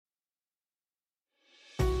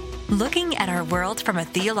Looking at our world from a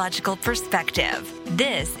theological perspective.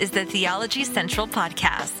 This is the Theology Central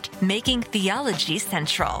Podcast, making theology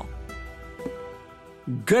central.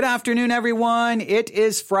 Good afternoon, everyone. It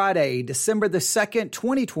is Friday, December the 2nd,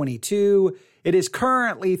 2022. It is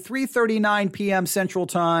currently 3:39 p.m. Central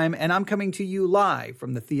Time, and I'm coming to you live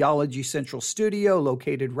from the Theology Central studio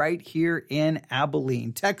located right here in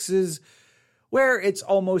Abilene, Texas, where it's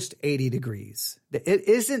almost 80 degrees.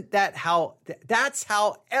 Isn't that how, that's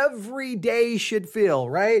how every day should feel,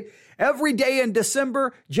 right? Every day in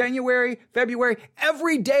December, January, February,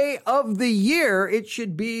 every day of the year, it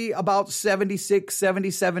should be about 76,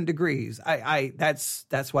 77 degrees.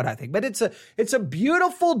 That's what I think. But it's a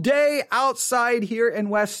beautiful day outside here in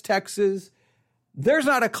West Texas. There's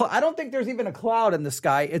not a cloud. I don't think there's even a cloud in the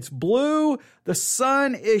sky. It's blue. The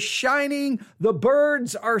sun is shining. The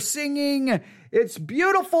birds are singing. It's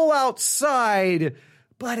beautiful outside,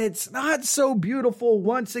 but it's not so beautiful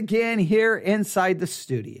once again here inside the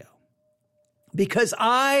studio, because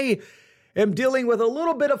I am dealing with a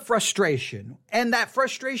little bit of frustration, and that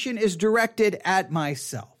frustration is directed at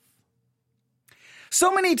myself.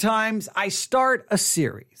 So many times I start a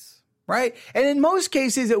series, right? And in most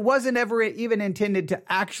cases, it wasn't ever even intended to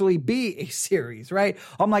actually be a series, right?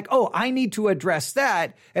 I'm like, oh, I need to address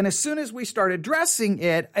that. And as soon as we start addressing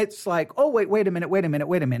it, it's like, oh, wait a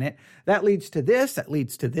minute. That leads to this, that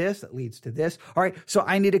leads to this, that leads to this. All right, so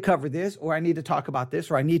I need to cover this, or I need to talk about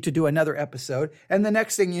this, or I need to do another episode. And the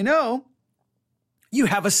next thing you know, you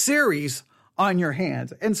have a series on your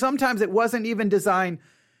hands. And sometimes it wasn't even designed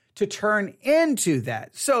to turn into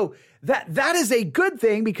that. So that is a good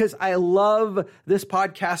thing, because I love this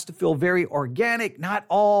podcast to feel very organic, not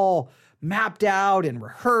all mapped out and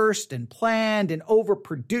rehearsed and planned and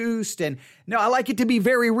overproduced. And no, I like it to be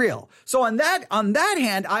very real. So on that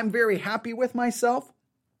hand, I'm very happy with myself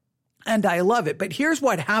and I love it. But here's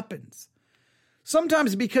what happens.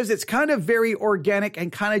 Sometimes, because it's kind of very organic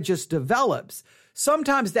and kind of just develops,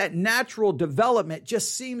 sometimes that natural development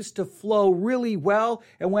just seems to flow really well.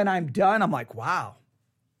 And when I'm done, I'm like, wow,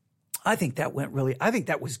 I think that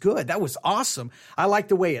was good. That was awesome. I like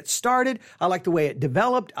the way it started. I like the way it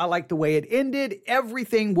developed. I like the way it ended.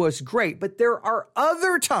 Everything was great. But there are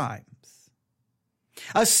other times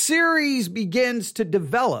a series begins to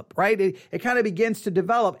develop, right? It kind of begins to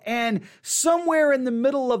develop. And somewhere in the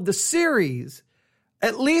middle of the series,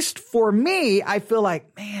 at least for me, I feel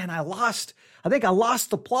like, man, I think I lost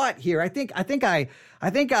the plot here. I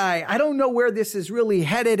don't know where this is really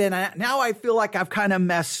headed. And now I feel like I've kind of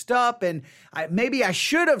messed up, and maybe I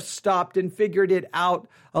should have stopped and figured it out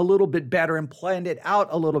a little bit better and planned it out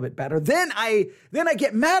a little bit better. Then I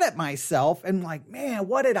get mad at myself and like, man,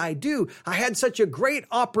 what did I do? I had such a great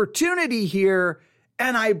opportunity here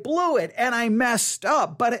and I blew it and I messed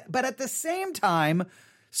up. But at the same time,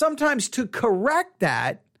 sometimes to correct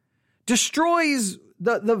that destroys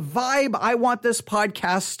the vibe I want this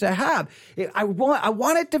podcast to have. I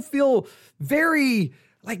want it to feel very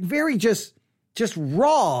just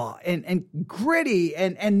raw and gritty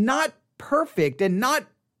and not perfect and not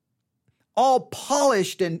all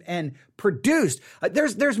polished and produced.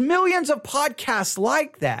 There's millions of podcasts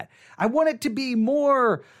like that. I want it to be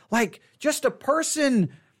more like just a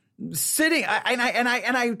person sitting, and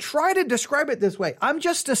I try to describe it this way. I'm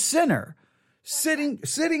just a sinner sitting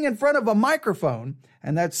in front of a microphone,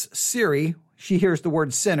 and that's Siri. She hears the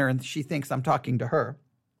word sinner and she thinks I'm talking to her.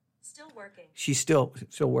 Still working. She's still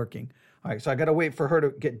working. All right, so I got to wait for her to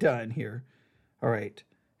get done here. All right.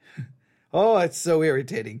 Oh, it's so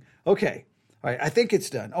irritating. Okay. All right, I think it's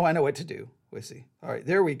done. Oh, I know what to do. We'll see. All right,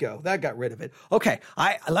 there we go. That got rid of it. Okay.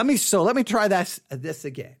 Let me try this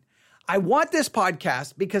again. I want this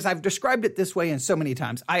podcast, because I've described it this way in so many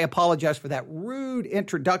times. I apologize for that rude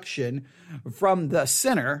introduction from the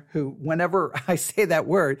sinner who, whenever I say that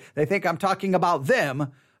word, they think I'm talking about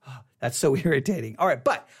them. Oh, that's so irritating. All right.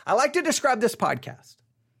 But I like to describe this podcast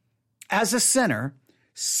as a sinner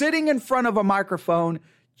sitting in front of a microphone,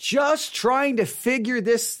 just trying to figure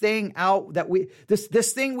this thing out,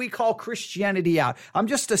 this thing we call Christianity out. I'm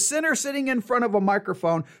just a sinner sitting in front of a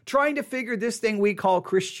microphone trying to figure this thing we call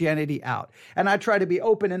Christianity out. And I try to be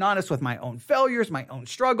open and honest with my own failures, my own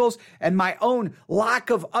struggles, and my own lack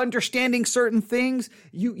of understanding certain things.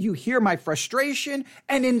 You hear my frustration,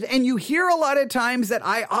 and you hear a lot of times that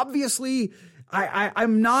I obviously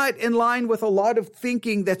I'm not in line with a lot of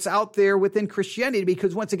thinking that's out there within Christianity,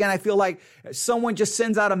 because once again, I feel like someone just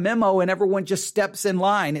sends out a memo and everyone just steps in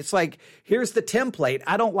line. It's like, here's the template.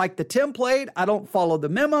 I don't like the template. I don't follow the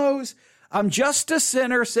memos. I'm just a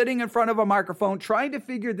sinner sitting in front of a microphone trying to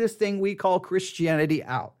figure this thing we call Christianity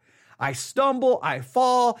out. I stumble, I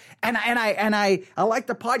fall, and I like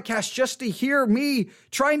the podcast just to hear me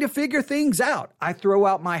trying to figure things out. I throw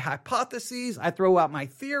out my hypotheses, I throw out my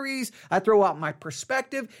theories, I throw out my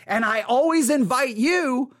perspective, and I always invite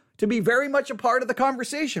you to be very much a part of the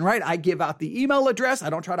conversation, right? I give out the email address.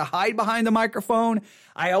 I don't try to hide behind the microphone.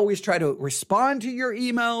 I always try to respond to your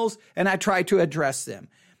emails, and I try to address them.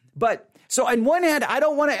 But so on one hand, I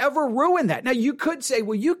don't want to ever ruin that. Now, you could say,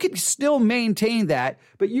 well, you could still maintain that,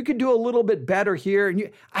 but you could do a little bit better here.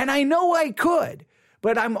 And I know I could,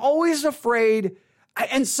 but I'm always afraid,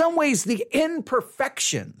 in some ways, the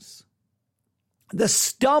imperfections, the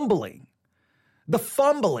stumbling, the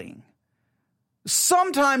fumbling,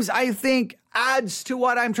 sometimes I think adds to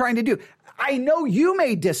what I'm trying to do. I know you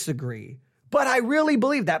may disagree, but I really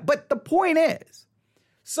believe that. But the point is,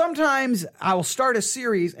 sometimes I'll start a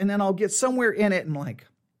series and then I'll get somewhere in it and I'm like,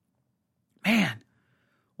 man,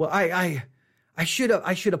 well, I should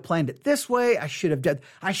have planned it this way. I shouldn't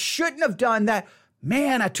have done that.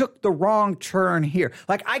 Man, I took the wrong turn here.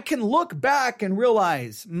 Like I can look back and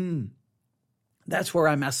realize, that's where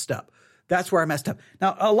I messed up. That's where I messed up.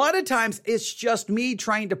 Now, a lot of times it's just me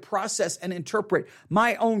trying to process and interpret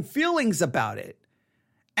my own feelings about it.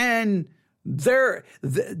 And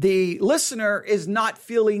the listener is not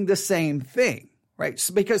feeling the same thing, right?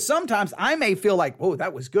 Because sometimes I may feel like, oh,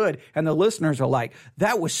 that was good. And the listeners are like,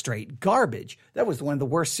 that was straight garbage. That was one of the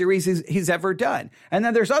worst series he's ever done. And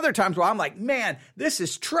then there's other times where I'm like, man, this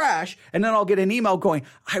is trash. And then I'll get an email going,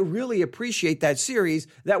 I really appreciate that series.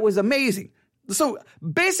 That was amazing. So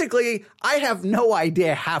basically, I have no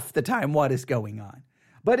idea half the time what is going on.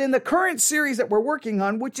 But in the current series that we're working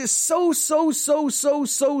on, which is so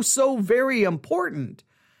very important,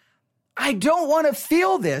 I don't want to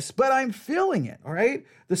feel this, but I'm feeling it, all right?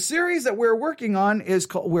 The series that we're working on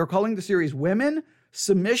we're calling the series Women,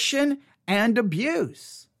 Submission, and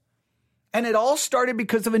Abuse. And it all started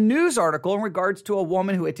because of a news article in regards to a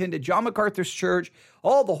woman who attended John MacArthur's church,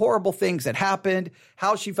 all the horrible things that happened,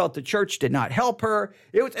 how she felt the church did not help her.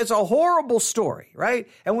 It's a horrible story, right?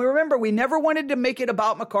 And we never wanted to make it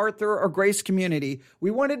about MacArthur or Grace Community.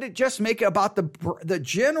 We wanted to just make it about the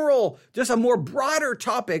general, just a more broader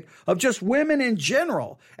topic of just women in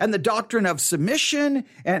general and the doctrine of submission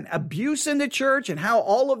and abuse in the church and how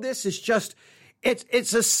all of this is just...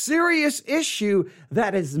 It's a serious issue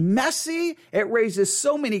that is messy. It raises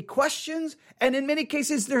so many questions. And in many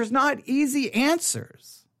cases, there's not easy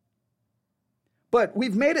answers. But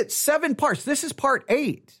we've made it 7 parts. This is part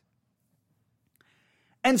 8.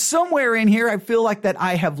 And somewhere in here, I feel like that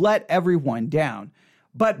I have let everyone down.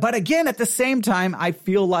 But again, at the same time, I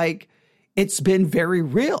feel like it's been very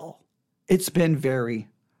real. It's been very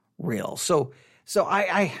real. So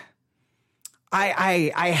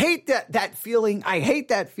I hate that feeling. I hate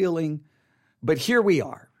that feeling, but here we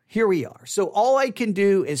are. So all I can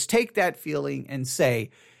do is take that feeling and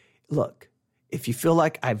say, look, if you feel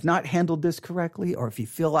like I've not handled this correctly, or if you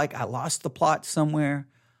feel like I lost the plot somewhere,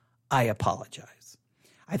 I apologize.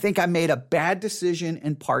 I think I made a bad decision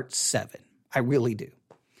in part 7. I really do.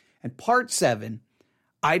 In part 7,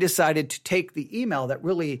 I decided to take the email that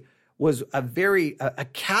really was a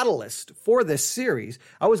catalyst for this series.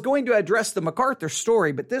 I was going to address the MacArthur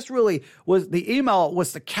story, but this really was, the email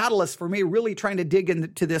was the catalyst for me really trying to dig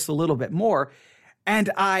into this a little bit more. And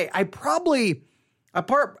I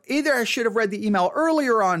should have read the email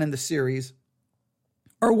earlier on in the series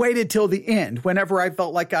or waited till the end whenever I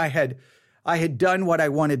felt like I had done what I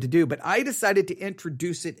wanted to do. But I decided to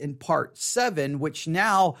introduce it in part 7, which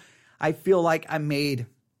now I feel like I made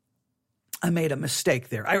a mistake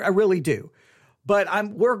there. I really do. But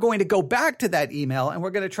we're going to go back to that email and we're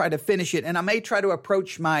going to try to finish it. And I may try to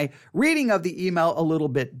approach my reading of the email a little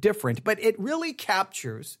bit different. But it really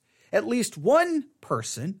captures at least one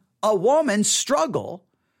person, a woman's struggle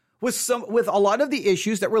with a lot of the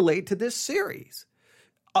issues that relate to this series.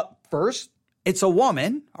 First, it's a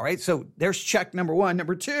woman. All right. So there's check number 1.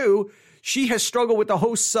 Number 2, she has struggled with the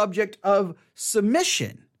whole subject of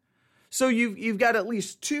submission. So you've got at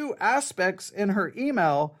least 2 aspects in her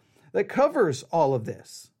email that covers all of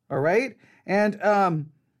this. All right. And,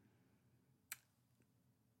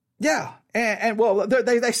 well,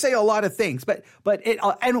 they say a lot of things, but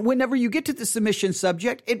and whenever you get to the submission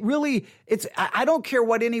subject, I don't care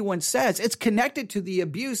what anyone says. It's connected to the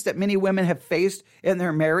abuse that many women have faced in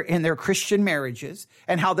their Christian marriages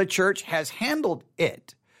and how the church has handled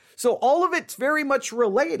it. So all of it's very much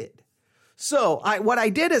related. So what I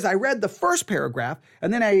did is I read the first paragraph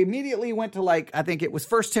and then I immediately went to I think it was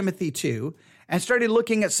 1 Timothy 2 and started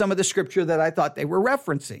looking at some of the scripture that I thought they were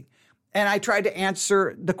referencing. And I tried to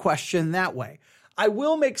answer the question that way. I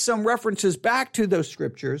will make some references back to those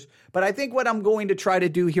scriptures, but I think what I'm going to try to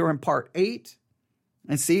do here in part 8,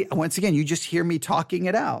 and see, once again, you just hear me talking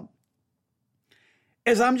it out,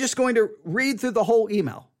 is I'm just going to read through the whole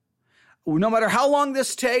email, no matter how long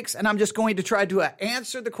this takes, and I'm just going to try to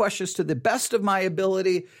answer the questions to the best of my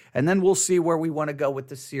ability, and then we'll see where we want to go with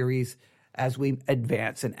the series as we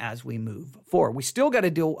advance and as we move forward. We still got to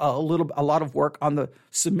do a lot of work on the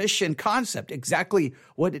submission concept. Exactly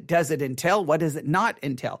does it entail? What does it not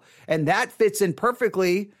entail? And that fits in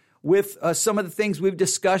perfectly with some of the things we've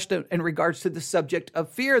discussed in regards to the subject of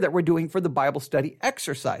fear that we're doing for the Bible study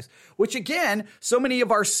exercise, which again, so many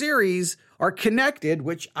of our series are connected,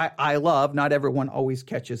 which I love. Not everyone always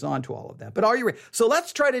catches on to all of that, but are you ready? So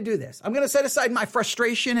let's try to do this. I'm going to set aside my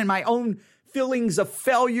frustration and my own feelings of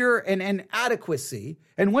failure and inadequacy.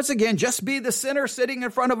 And once again, just be the sinner sitting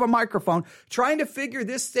in front of a microphone, trying to figure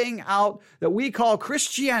this thing out that we call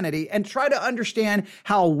Christianity and try to understand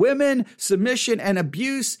how women, submission, and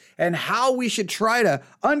abuse, and how we should try to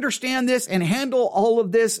understand this and handle all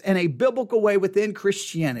of this in a biblical way within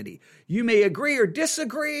Christianity. You may agree or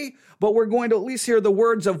disagree, but we're going to at least hear the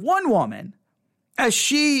words of one woman as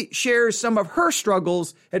she shares some of her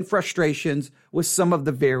struggles and frustrations with some of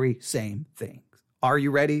the very same things. Are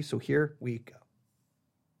you ready? So here we go.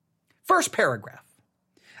 First paragraph.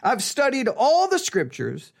 I've studied all the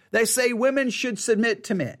scriptures that say women should submit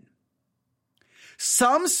to men.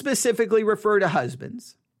 Some specifically refer to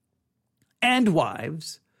husbands and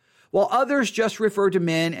wives, while others just refer to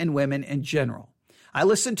men and women in general. I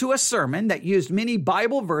listened to a sermon that used many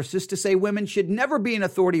Bible verses to say women should never be in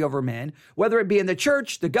authority over men, whether it be in the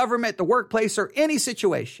church, the government, the workplace, or any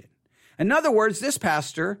situation. In other words, this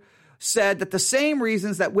pastor said that the same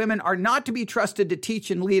reasons that women are not to be trusted to teach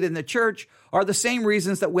and lead in the church are the same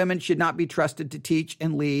reasons that women should not be trusted to teach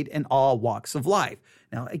and lead in all walks of life.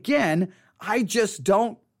 Now, again, I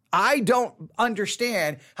don't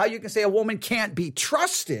understand how you can say a woman can't be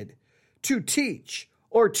trusted to teach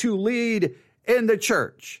or to lead in the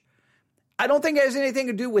church. I don't think it has anything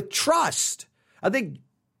to do with trust. I think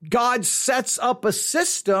God sets up a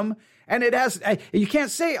system, and you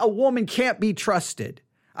can't say a woman can't be trusted.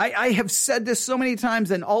 I have said this so many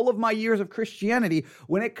times in all of my years of Christianity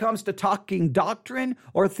when it comes to talking doctrine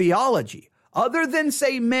or theology, other than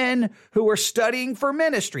say men who are studying for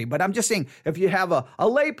ministry. But I'm just saying, if you have a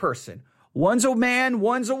lay person, one's a man,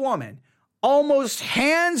 one's a woman, almost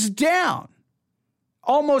hands down,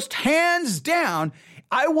 I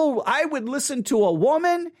would listen to a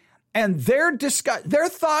woman and their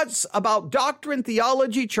thoughts about doctrine,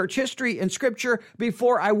 theology, church history, and scripture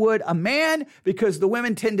before I would a man, because the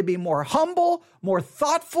women tend to be more humble, more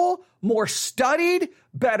thoughtful, more studied,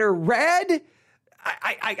 better read.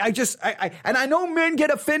 And I know men get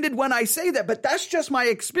offended when I say that, but that's just my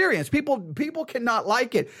experience. People cannot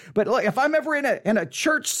like it. But if I'm ever in a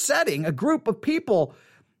church setting, a group of people,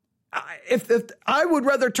 if I would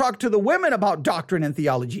rather talk to the women about doctrine and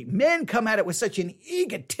theology. Men come at it with such an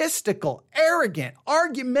egotistical, arrogant,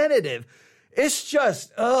 argumentative. It's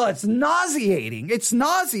just, it's nauseating. It's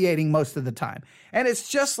nauseating most of the time. And it's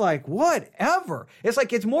just like, whatever. It's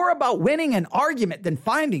like it's more about winning an argument than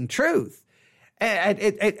finding truth.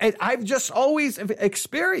 And I've just always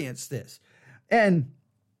experienced this. I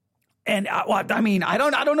don't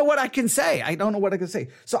know what I can say.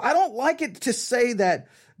 So I don't like it to say that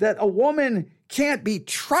a woman can't be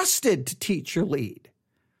trusted to teach or lead.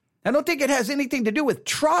 I don't think it has anything to do with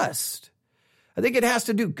trust. I think it has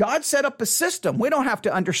to do, God set up a system. We don't have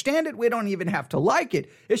to understand it. We don't even have to like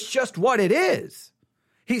it. It's just what it is.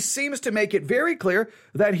 He seems to make it very clear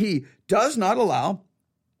that he does not allow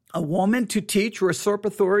a woman to teach or usurp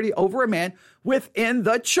authority over a man within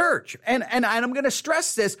the church. And I'm going to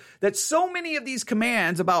stress this, that so many of these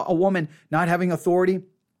commands about a woman not having authority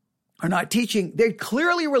or not teaching, they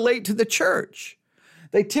clearly relate to the church.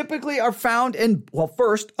 They typically are found in,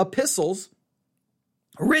 first, epistles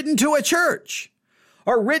written to a church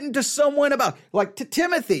or written to someone about, like to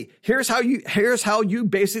Timothy. Here's how you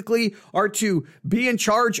basically are to be in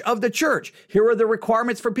charge of the church. Here are the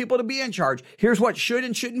requirements for people to be in charge. Here's what should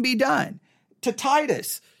and shouldn't be done. To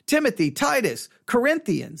Timothy, Titus,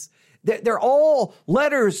 Corinthians. They're all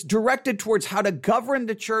letters directed towards how to govern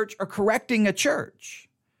the church or correcting a church.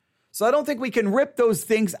 So I don't think we can rip those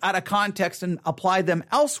things out of context and apply them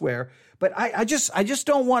elsewhere. But I just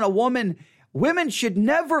don't want a woman. Women should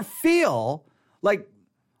never feel like,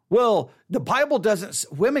 well, the Bible doesn't,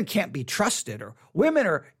 women can't be trusted or women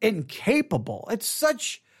are incapable.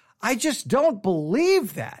 I just don't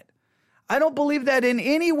believe that. I don't believe that in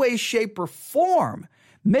any way, shape, or form.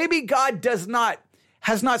 Maybe God does not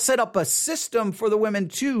has not set up a system for the women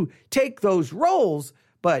to take those roles,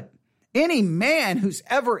 but any man who's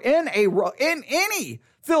ever in any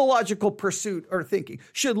theological pursuit or thinking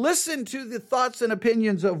should listen to the thoughts and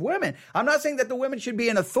opinions of women. I'm not saying that the women should be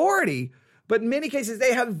an authority, but in many cases,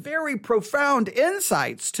 they have very profound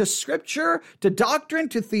insights to scripture, to doctrine,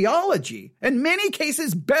 to theology. In many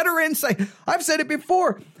cases, better insight. I've said it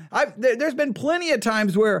before. There's been plenty of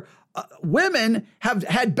times where women have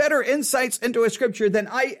had better insights into a scripture than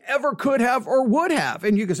I ever could have or would have.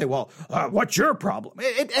 And you can say, well, what's your problem?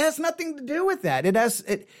 It has nothing to do with that. It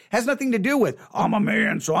has nothing to do with, I'm a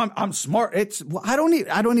man, so I'm smart. I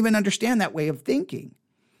don't even understand that way of thinking.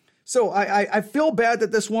 So I feel bad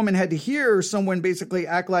that this woman had to hear someone basically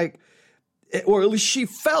act like, or at least she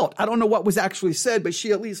felt, I don't know what was actually said, but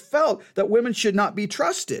she at least felt that women should not be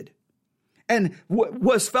trusted. And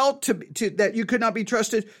was felt that you could not be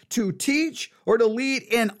trusted to teach or to lead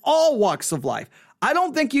in all walks of life. I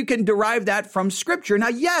don't think you can derive that from scripture. Now,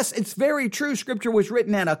 yes, it's very true. Scripture was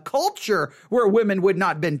written in a culture where women would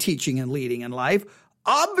not have been teaching and leading in life.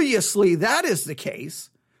 Obviously, that is the case.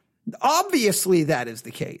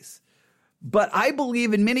 But I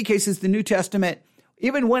believe in many cases the New Testament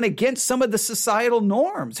even went against some of the societal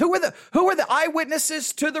norms. Who were the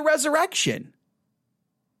eyewitnesses to the resurrection?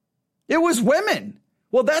 It was women.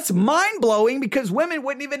 Well, that's mind-blowing because women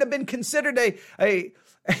wouldn't even have been considered a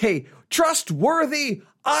trustworthy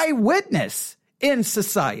eyewitness in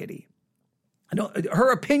society.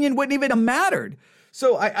 Her opinion wouldn't even have mattered.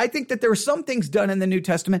 So I think that there were some things done in the New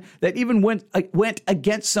Testament that even went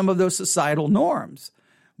against some of those societal norms.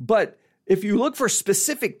 But if you look for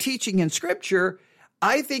specific teaching in Scripture,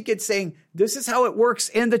 I think it's saying this is how it works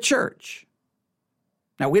in the church.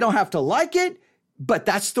 Now, we don't have to like it, but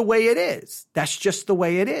that's the way it is. That's just the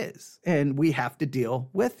way it is. And we have to deal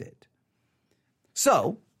with it.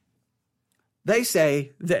 So they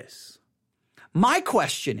say this. My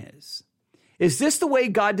question is this the way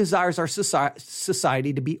God desires our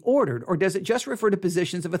society to be ordered, or does it just refer to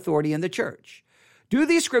positions of authority in the church? Do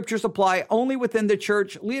these scriptures apply only within the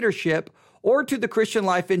church leadership or to the Christian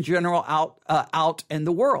life in general out in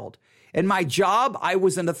the world? In my job, I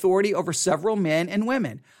was an authority over several men and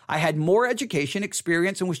women. I had more education,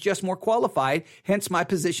 experience, and was just more qualified, hence my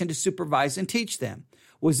position to supervise and teach them.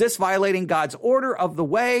 Was this violating God's order of the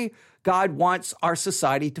way God wants our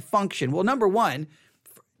society to function? Well, number one,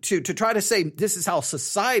 to try to say this is how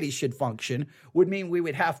society should function would mean we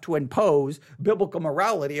would have to impose biblical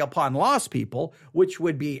morality upon lost people, which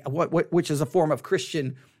would be which is a form of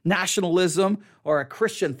Christian nationalism or a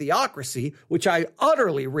Christian theocracy, which I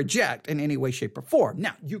utterly reject in any way, shape, or form.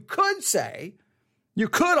 Now, you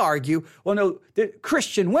could argue, well, no, the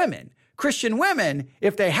Christian women,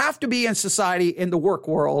 if they have to be in society in the work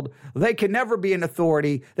world, they can never be an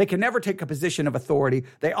authority. They can never take a position of authority.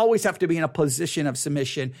 They always have to be in a position of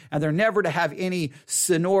submission, and they're never to have any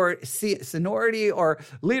seniority or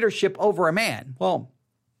leadership over a man. Well,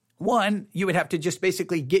 one, you would have to just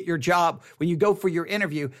basically get your job when you go for your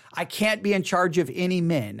interview. I can't be in charge of any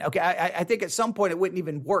men. Okay, I think at some point it wouldn't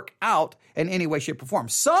even work out in any way, shape, or form.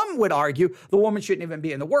 Some would argue the woman shouldn't even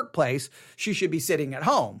be in the workplace. She should be sitting at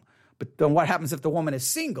home. But then what happens if the woman is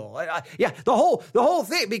single? The whole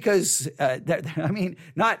thing, because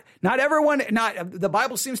not everyone. The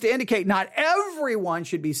Bible seems to indicate not everyone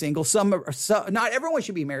should be single. Not everyone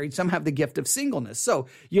should be married. Some have the gift of singleness. So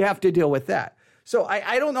you have to deal with that. So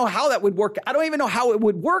I don't know how that would work. I don't even know how it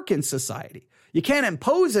would work in society. You can't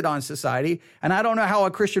impose it on society. And I don't know how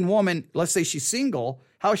a Christian woman, let's say she's single,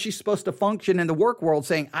 how is she supposed to function in the work world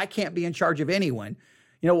saying, I can't be in charge of anyone?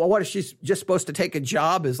 What if she's just supposed to take a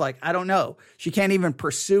job? I don't know. She can't even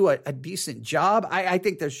pursue a decent job. I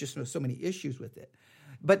think there's just so many issues with it.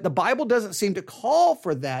 But the Bible doesn't seem to call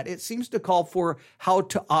for that. It seems to call for how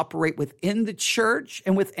to operate within the church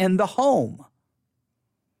and within the home.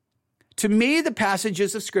 To me, the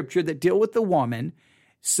passages of Scripture that deal with the woman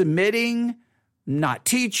submitting, not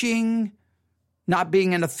teaching, not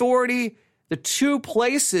being an authority, the two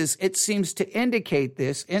places it seems to indicate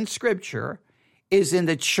this in Scripture is in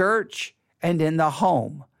the church and in the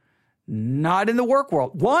home, not in the work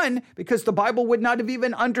world. One, because the Bible would not have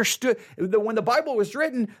even understood. When the Bible was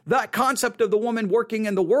written, that concept of the woman working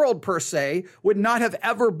in the world per se would not have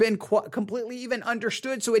ever been completely even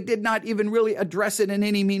understood, so it did not even really address it in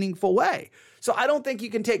any meaningful way. So I don't think you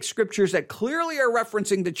can take scriptures that clearly are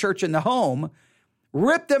referencing the church and the home,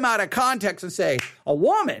 rip them out of context and say, a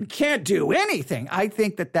woman can't do anything. I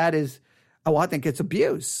think that is... I think it's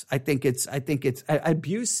abuse. I think it's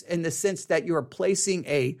abuse in the sense that you are placing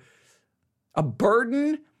a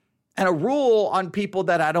burden and a rule on people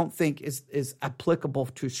that I don't think is applicable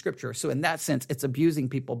to Scripture. So in that sense, it's abusing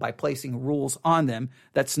people by placing rules on them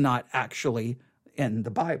that's not actually in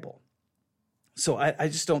the Bible. So I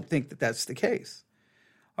just don't think that that's the case.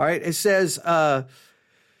 All right, it says,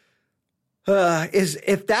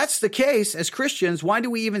 if that's the case, as Christians, why do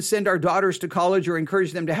we even send our daughters to college or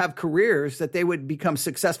encourage them to have careers that they would become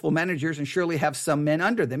successful managers and surely have some men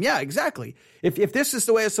under them? Yeah, exactly. If this is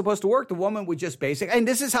the way it's supposed to work, the woman would just and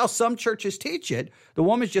this is how some churches teach it, the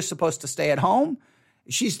woman's just supposed to stay at home.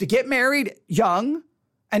 She's to get married young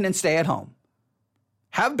and then stay at home,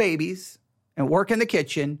 have babies and work in the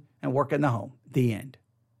kitchen and work in the home. The end.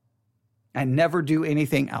 And never do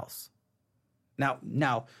anything else.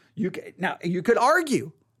 Now you could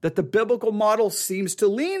argue that the biblical model seems to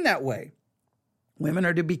lean that way. Women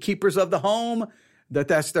are to be keepers of the home,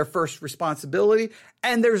 that's their first responsibility.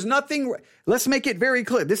 And there's nothing, let's make it very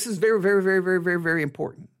clear. This is very, very, very, very, very, very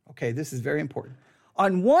important. Okay, this is very important.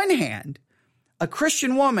 On one hand, a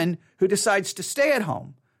Christian woman who decides to stay at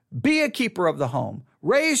home, be a keeper of the home,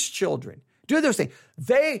 raise children, do those things.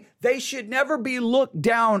 They should never be looked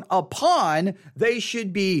down upon. They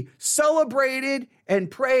should be celebrated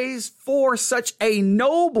and praised for such a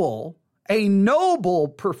noble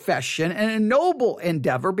profession and a noble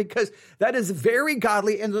endeavor, because that is very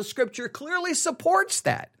godly, and the Scripture clearly supports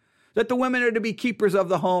that the women are to be keepers of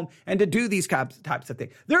the home and to do these types of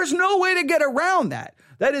things. There's no way to get around that.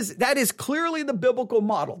 That is clearly the biblical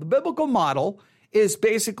model. The biblical model is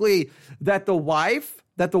basically that the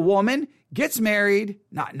woman gets married,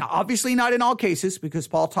 obviously not in all cases, because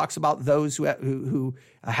Paul talks about those who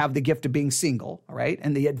have the gift of being single, all right,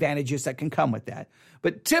 and the advantages that can come with that.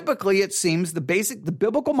 But typically, it seems the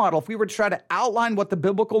biblical model, if we were to try to outline what the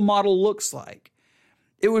biblical model looks like,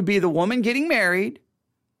 it would be the woman getting married,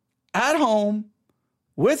 at home,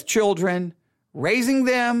 with children, raising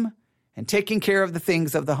them, and taking care of the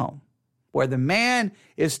things of the home, where the man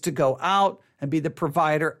is to go out and be the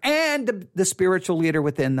provider and the spiritual leader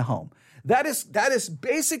within the home. That is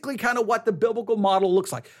basically kind of what the biblical model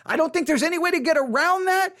looks like. I don't think there's any way to get around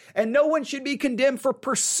that, and no one should be condemned for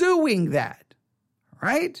pursuing that,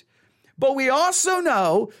 right? But we also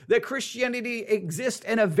know that Christianity exists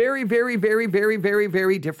in a very, very, very, very, very,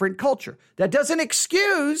 very different culture. That doesn't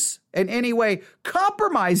excuse in any way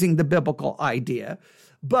compromising the biblical idea,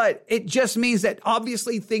 but it just means that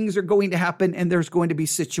obviously things are going to happen and there's going to be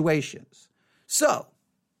situations. So,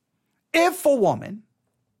 if a woman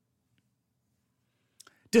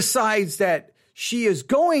decides that she is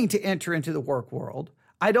going to enter into the work world,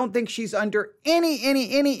 I don't think she's under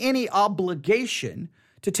any obligation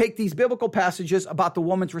to take these biblical passages about the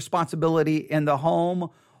woman's responsibility in the home,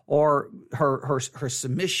 or her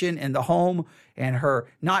submission in the home, and her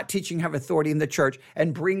not teaching her authority in the church,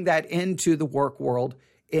 and bring that into the work world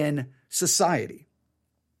in society.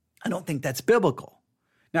 I don't think that's biblical.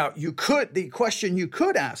 Now, the question you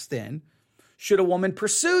could ask then, should a woman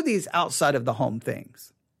pursue these outside of the home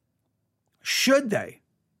things? Should they?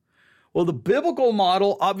 Well, the biblical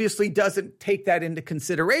model obviously doesn't take that into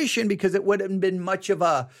consideration, because it wouldn't have been much of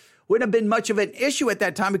an issue at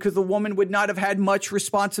that time, because the woman would not have had much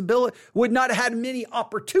responsibility, would not have had many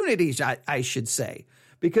opportunities, I should say,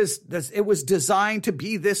 because it was designed to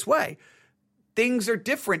be this way. Things are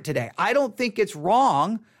different today. I don't think it's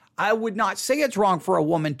wrong. I would not say it's wrong for a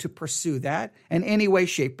woman to pursue that in any way,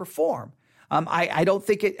 shape, or form. I don't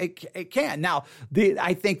think it can. Now,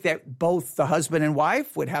 I think that both the husband and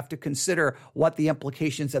wife would have to consider what the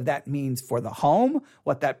implications of that means for the home,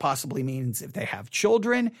 what that possibly means if they have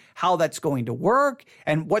children, how that's going to work,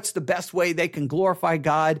 and what's the best way they can glorify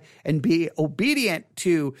God and be obedient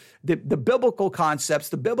to the biblical concepts,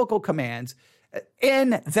 the biblical commands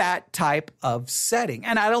in that type of setting.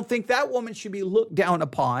 And I don't think that woman should be looked down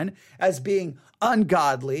upon as being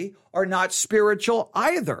ungodly or not spiritual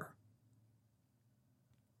either.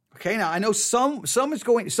 Okay, now I know some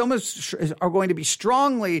are going to be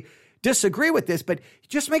strongly disagree with this, but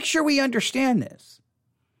just make sure we understand this.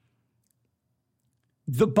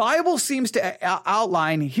 The Bible seems to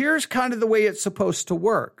outline, here's kind of the way it's supposed to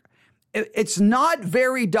work. It's not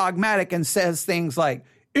very dogmatic and says things like,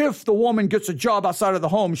 if the woman gets a job outside of the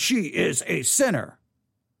home, she is a sinner.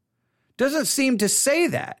 Doesn't seem to say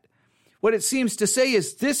that. What it seems to say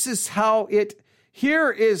is, this is how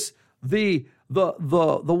here is the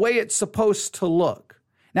way it's supposed to look.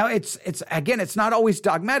 Now, it's not always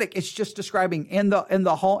dogmatic. It's just describing in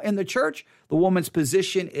the church, the woman's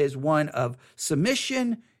position is one of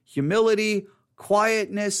submission, humility,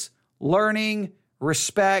 quietness, learning,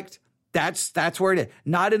 respect. That's where it is.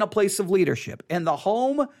 Not in a place of leadership. In the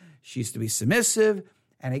home, she's to be submissive,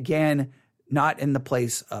 and again, not in the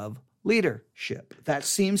place of leadership. That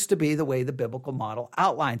seems to be the way the biblical model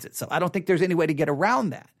outlines it. So I don't think there's any way to get around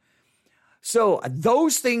that. So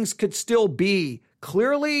those things could still be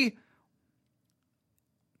clearly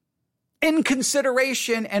in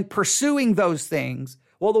consideration and pursuing those things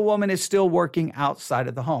while the woman is still working outside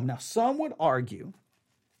of the home. Now, some would argue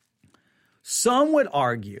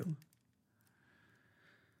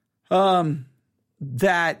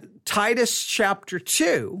that Titus chapter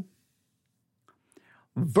 2,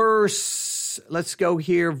 verse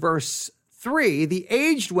 3, the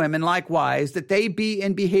aged women likewise, that they be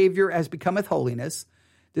in behavior as becometh holiness.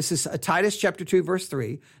 This is Titus chapter 2, verse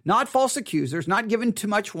 3. Not false accusers, not given to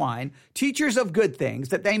much wine, teachers of good things,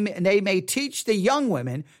 that they may teach the young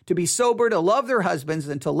women to be sober, to love their husbands,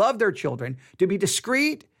 and to love their children, to be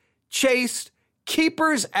discreet, chaste,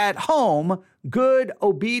 keepers at home, good,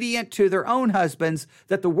 obedient to their own husbands,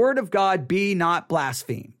 that the word of God be not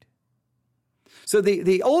blasphemed. So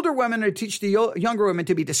the older women are to teach the younger women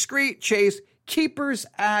to be discreet, chaste, keepers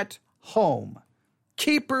at home.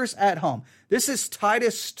 Keepers at home. This is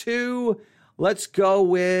Titus 2. Let's go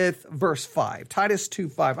with verse 5. Titus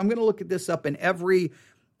 2:5. I'm going to look at this up in every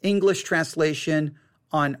English translation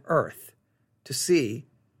on earth to see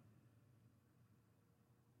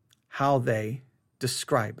how they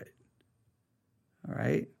describe it. All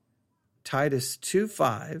right. Titus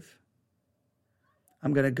 2:5.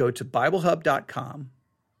 I'm going to go to BibleHub.com.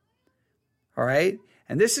 All right.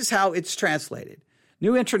 And this is how it's translated.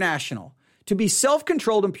 New International. To be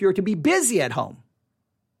self-controlled and pure, to be busy at home.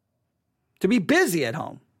 To be busy at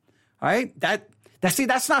home. All right.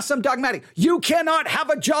 That's not some dogmatic. You cannot have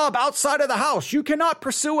a job outside of the house. You cannot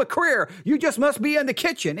pursue a career. You just must be in the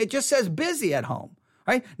kitchen. It just says busy at home.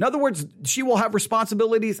 Right? In other words, she will have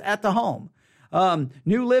responsibilities at the home.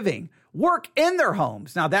 New Living. Work in their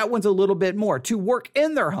homes. Now, that one's a little bit more. To work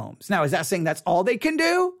in their homes. Now, is that saying that's all they can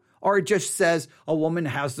do? Or it just says a woman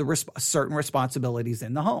has certain responsibilities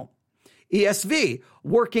in the home? ESV,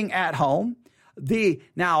 working at home. The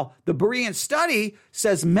Berean study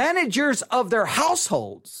says managers of their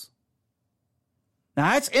households.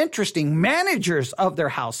 Now, that's interesting. Managers of their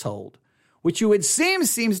household, which you would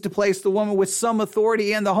seems to place the woman with some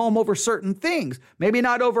authority in the home over certain things. Maybe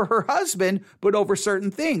not over her husband, but over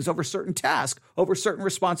certain things, over certain tasks, over certain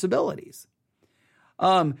responsibilities.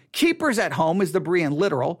 Keepers at home is the Berean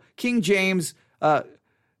literal. King James,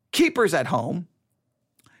 keepers at home.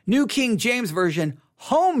 New King James Version,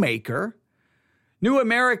 homemaker. New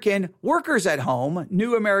American, workers at home.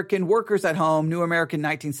 New American, workers at home. New American,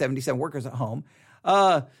 1977, workers at home.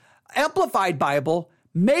 Amplified Bible,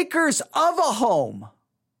 makers of a home.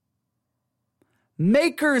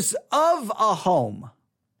 Makers of a home.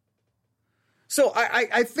 So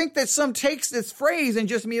I think that some takes this phrase and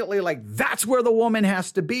just immediately like, that's where the woman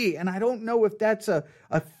has to be. And I don't know if that's a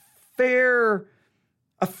fair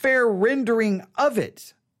rendering of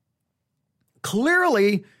it.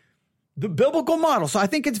 Clearly, the biblical model. So I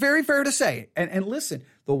think it's very fair to say, and listen,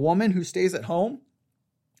 the woman who stays at home,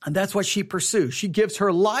 and that's what she pursues. She gives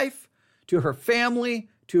her life to her family,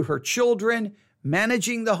 to her children,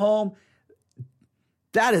 managing the home.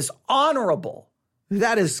 That is honorable.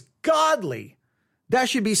 That is godly. That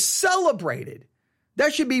should be celebrated.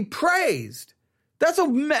 That should be praised. That's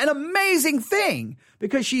an amazing thing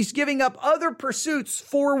because she's giving up other pursuits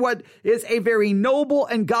for what is a very noble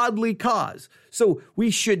and godly cause. So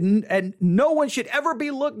we shouldn't, and no one should ever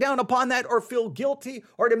be looked down upon that or feel guilty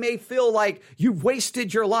or to may feel like you've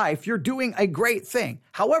wasted your life. You're doing a great thing.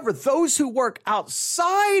 However, those who work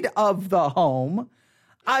outside of the home,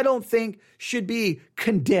 I don't think should be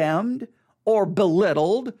condemned or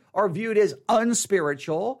belittled or viewed as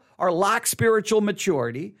unspiritual or lack spiritual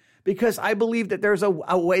maturity. Because I believe that there's a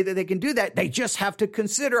way that they can do that. They just have to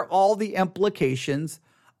consider all the implications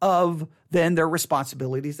of then their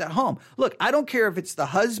responsibilities at home. Look, I don't care if it's the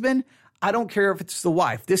husband. I don't care if it's the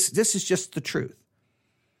wife. This is just the truth.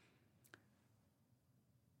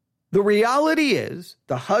 The reality is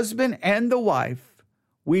the husband and the wife,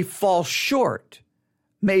 we fall short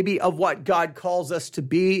maybe of what God calls us to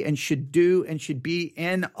be and should do and should be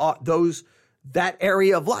in that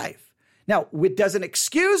area of life. Now, it doesn't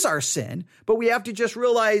excuse our sin, but we have to just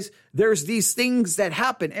realize there's these things that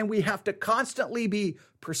happen, and we have to constantly be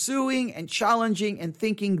pursuing and challenging and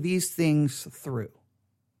thinking these things through.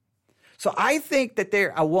 So I think that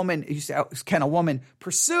you say, can a woman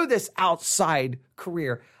pursue this outside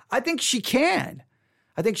career? I think she can.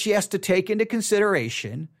 I think she has to take into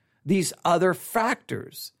consideration these other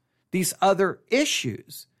factors, these other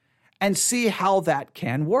issues, and see how that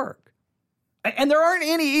can work. And there aren't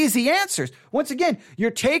any easy answers. Once again,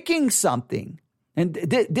 you're taking something, and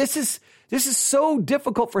this is This is so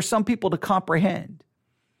difficult for some people to comprehend.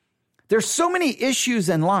 There's so many issues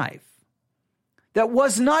in life that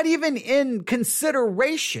was not even in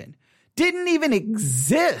consideration, didn't even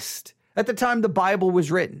exist at the time the Bible was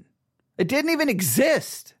written. It didn't even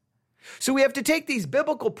exist. So we have to take these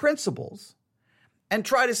biblical principles and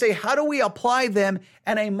try to say, how do we apply them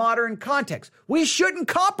in a modern context? We shouldn't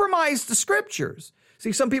compromise the scriptures.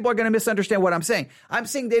 See, some people are going to misunderstand what I'm saying. I'm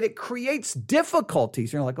saying that it creates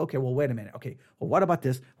difficulties. You're like, okay, well, wait a minute. Okay, well, what about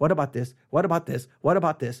this? What about this? What about this? What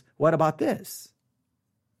about this? What about this?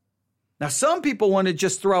 Now, some people want to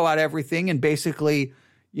just throw out everything and basically,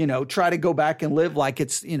 try to go back and live like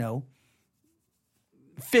it's,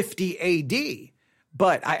 50 AD.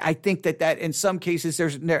 But I think that in some cases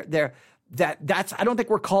that's I don't think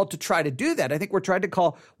we're called to try to do that. I think we're trying to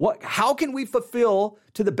call how can we fulfill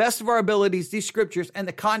to the best of our abilities these scriptures and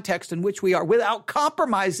the context in which we are without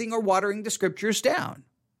compromising or watering the scriptures down.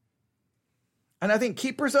 And I think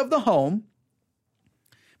keepers of the home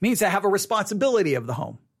means they have a responsibility of the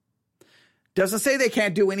home. Doesn't say they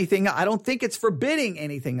can't do anything. I don't think it's forbidding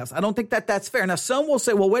anything else. I don't think that that's fair. Now, some will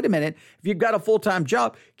say, well, wait a minute. If you've got a full-time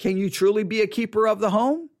job, can you truly be a keeper of the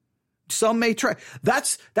home? Some may try.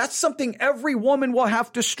 That's something every woman will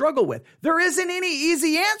have to struggle with. There isn't any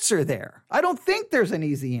easy answer there. I don't think there's an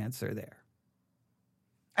easy answer there.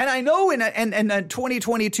 And I know in a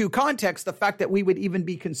 2022 context, the fact that we would even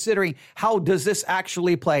be considering how does this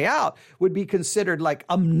actually play out would be considered like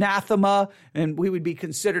anathema, and we would be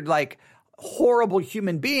considered like horrible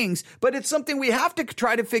human beings, but it's something we have to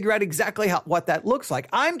try to figure out exactly what that looks like.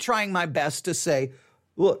 I'm trying my best to say,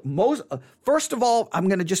 look, first of all, I'm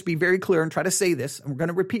going to just be very clear and try to say this. I'm going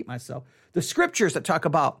to repeat myself. The scriptures that talk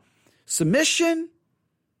about submission,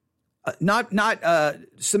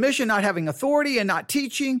 submission, not having authority and not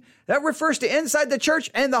teaching, that refers to inside the church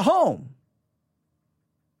and the home.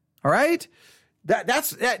 All right?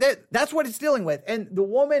 That's what it's dealing with. And the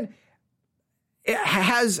woman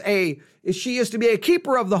she is to be a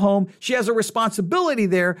keeper of the home. She has a responsibility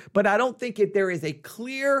there, but I don't think there is a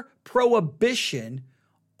clear prohibition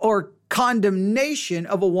or condemnation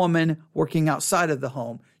of a woman working outside of the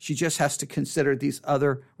home. She just has to consider these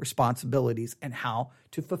other responsibilities and how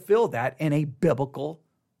to fulfill that in a biblical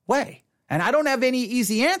way. And I don't have any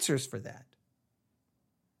easy answers for that.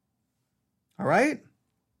 All right?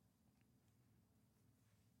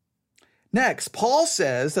 Next, Paul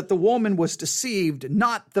says that the woman was deceived,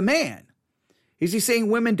 not the man. Is he saying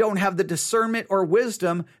women don't have the discernment or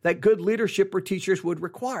wisdom that good leadership or teachers would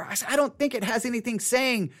require? I don't think it has anything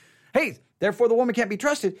saying, hey, therefore the woman can't be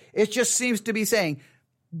trusted. It just seems to be saying,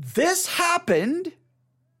 this happened,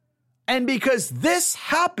 and because this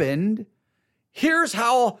happened, here's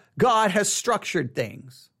how God has structured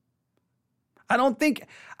things. I don't think,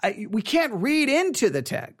 we can't read into the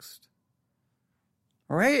text.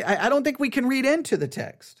 All right? I don't think we can read into the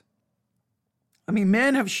text. I mean,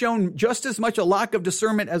 men have shown just as much a lack of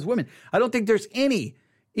discernment as women. I don't think there's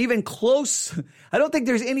anything close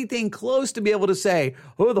to be able to say,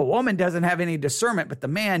 oh, the woman doesn't have any discernment, but the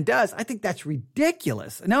man does. I think that's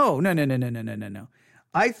ridiculous. No.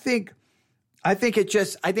 I think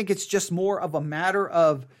it's just more of a matter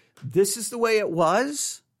of this is the way it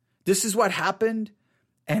was. This is what happened.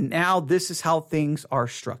 And now this is how things are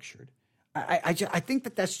structured. I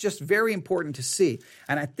think that's just very important to see.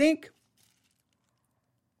 And I think,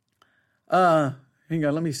 hang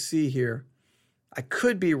on, let me see here. I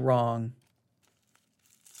could be wrong.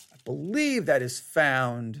 I believe that is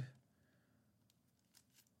found.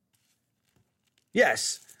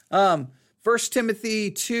 Yes. 1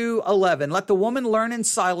 Timothy 2:11. Let the woman learn in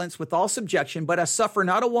silence with all subjection, but suffer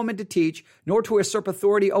not a woman to teach, nor to usurp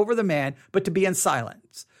authority over the man, but to be in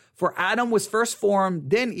silence. For Adam was first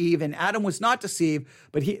formed, then Eve, and Adam was not deceived,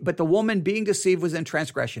 but the woman being deceived was in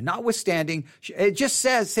transgression. Notwithstanding, it just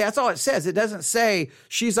says, that's all it says. It doesn't say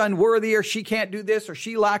she's unworthy or she can't do this or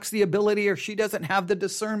she lacks the ability or she doesn't have the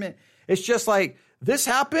discernment. It's just like this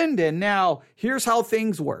happened and now here's how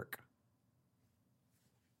things work.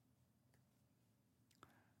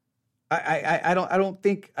 I don't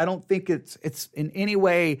think it's in any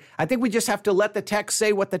way. I think we just have to let the text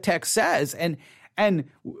say what the text says, and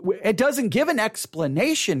it doesn't give an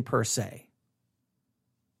explanation per se.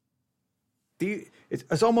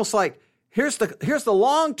 It's almost like here's the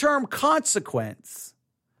long-term consequence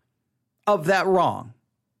of that wrong.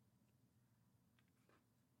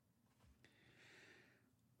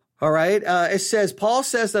 All right. It says, Paul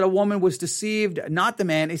says that a woman was deceived, not the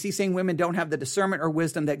man. Is he saying women don't have the discernment or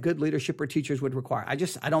wisdom that good leadership or teachers would require? I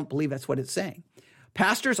don't believe that's what it's saying.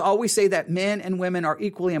 Pastors always say that men and women are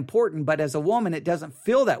equally important, but as a woman, it doesn't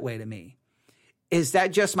feel that way to me. is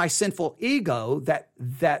that just my sinful ego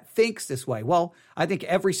that thinks this way? Well, I think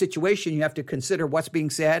every situation you have to consider what's being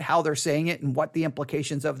said, how they're saying it, and what the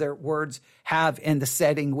implications of their words have in the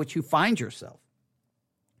setting which you find yourself.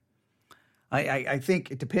 I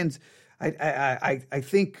think it depends. I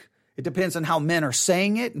think it depends on how men are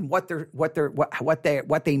saying it and what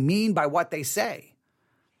they mean by what they say.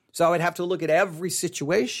 So I would have to look at every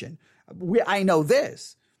situation. I know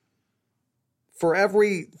this. For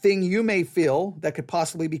everything you may feel that could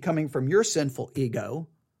possibly be coming from your sinful ego,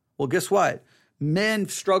 well, guess what? Men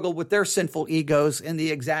struggle with their sinful egos in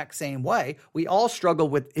the exact same way. We all struggle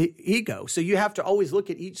with ego. So you have to always look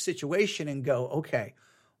at each situation and go, okay,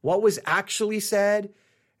 what was actually said?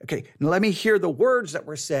 Okay, now let me hear the words that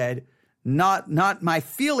were said, not my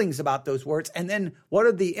feelings about those words. And then what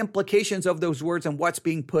are the implications of those words and what's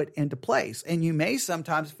being put into place? And you may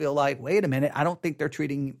sometimes feel like, wait a minute, I don't think they're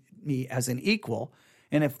treating me as an equal.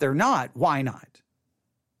 And if they're not, why not?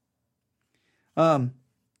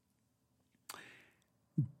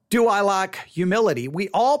 Do I lack humility? We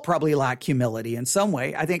all probably lack humility in some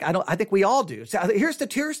way. I think we all do. So here's the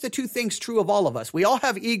two things true of all of us. We all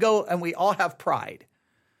have ego and we all have pride.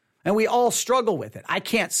 And we all struggle with it. I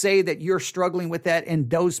can't say that you're struggling with that in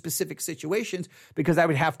those specific situations because I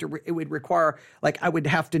would have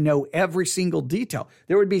to know every single detail.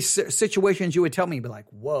 There would be situations you would tell me, be like,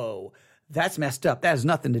 whoa, that's messed up. That has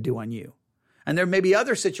nothing to do on you. And there may be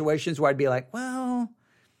other situations where I'd be like, well,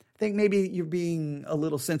 I think maybe you're being a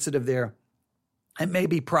little sensitive there. It may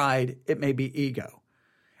be pride. It may be ego.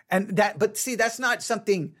 But see, that's not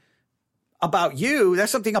something about you.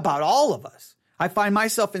 That's something about all of us. I find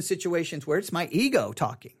myself in situations where it's my ego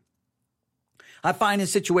talking. I find in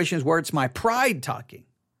situations where it's my pride talking.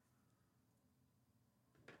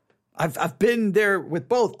 I've been there with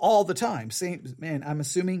both all the time. Man, I'm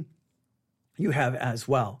assuming you have as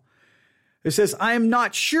well. It says, I am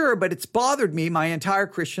not sure, but it's bothered me my entire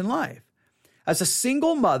Christian life. As a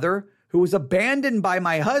single mother who was abandoned by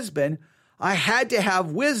my husband, I had to have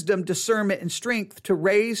wisdom, discernment, and strength to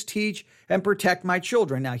raise, teach, and protect my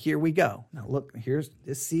children. Now, here we go. Now, look, here's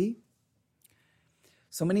this. See?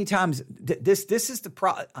 So many times, this is the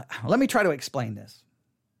problem. Let me try to explain this.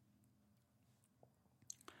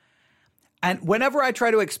 And whenever I try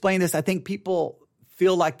to explain this, I think people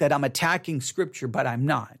feel like that I'm attacking Scripture, but I'm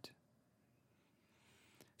not.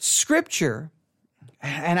 Scripture,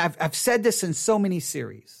 and I've said this in so many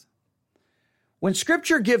series, when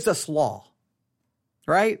Scripture gives us law,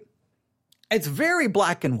 right? It's very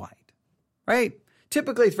black and white, right?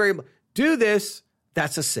 Typically, it's do this,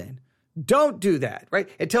 that's a sin. Don't do that, right?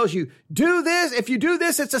 It tells you, do this. If you do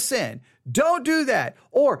this, it's a sin. Don't do that.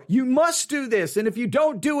 Or you must do this. And if you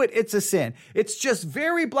don't do it, it's a sin. It's just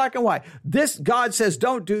very black and white. God says,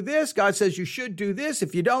 don't do this. God says you should do this.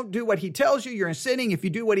 If you don't do what he tells you, you're sinning. If you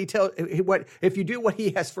do if you do what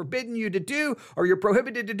he has forbidden you to do, or you're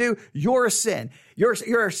prohibited to do, you're a sin. You're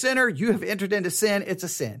a sinner. You have entered into sin. It's a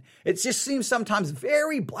sin. It just seems sometimes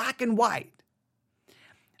very black and white.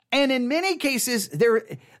 And in many cases,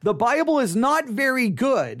 the Bible is not very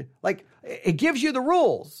good. Like, it gives you the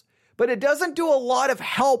rules, but it doesn't do a lot of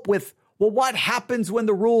help with, well, what happens when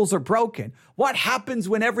the rules are broken? What happens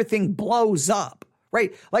when everything blows up,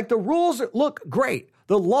 right? Like, the rules look great.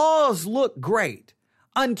 The laws look great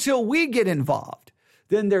until we get involved.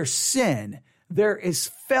 Then there's sin. There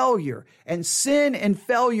is failure. And sin and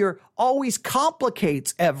failure always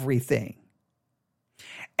complicates everything.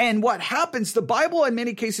 And what happens, the Bible in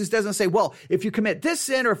many cases doesn't say, well, if you commit this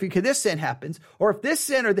sin, or if this sin happens, or if this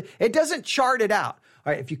sin, it doesn't chart it out.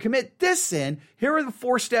 All right, if you commit this sin, here are the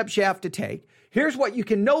 4 steps you have to take. Here's what you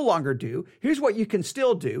can no longer do. Here's what you can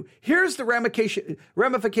still do. Here's the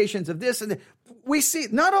ramifications of this. And we see,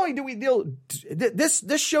 not only do we deal, this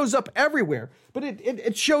shows up everywhere, but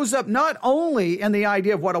it shows up not only in the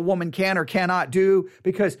idea of what a woman can or cannot do,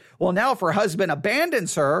 because, well, now if her husband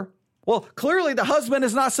abandons her, well, clearly the husband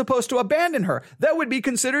is not supposed to abandon her. That would be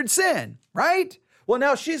considered sin, right? Well,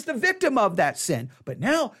 now she's the victim of that sin, but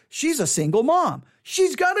now she's a single mom.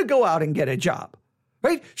 She's got to go out and get a job,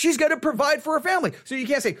 right? She's got to provide for her family. So you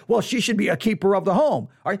can't say, well, she should be a keeper of the home.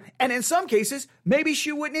 All right. And in some cases, maybe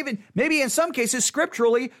in some cases,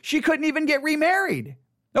 scripturally, she couldn't even get remarried.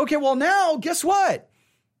 Okay. Well, now guess what?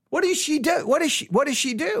 What does she do? What does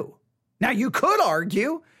she do? Now you could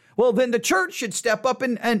argue, well, then the church should step up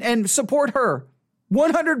and support her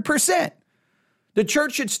 100%. The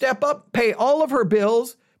church should step up, pay all of her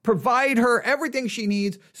bills, provide her everything she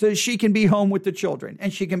needs so that she can be home with the children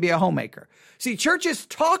and she can be a homemaker. See, churches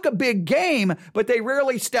talk a big game, but they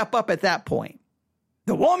rarely step up at that point.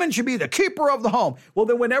 The woman should be the keeper of the home. Well,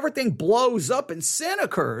 then when everything blows up and sin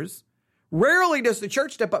occurs, Rarely does the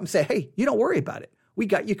church step up and say, hey, you don't worry about it. We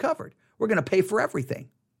got you covered. We're going to pay for everything.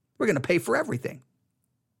 We're going to pay for everything.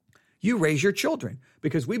 You raise your children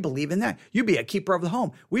because we believe in that. You be a keeper of the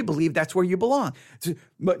home. We believe that's where you belong.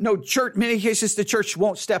 But no church, many cases, the church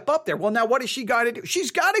won't step up there. Well, now what has she got to do? She's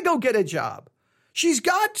got to go get a job. She's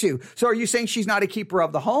got to. So are you saying she's not a keeper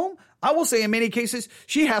of the home? I will say in many cases,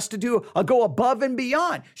 she has to go above and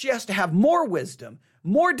beyond. She has to have more wisdom,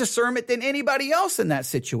 more discernment than anybody else in that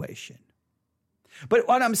situation. But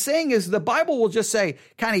what I'm saying is the Bible will just say,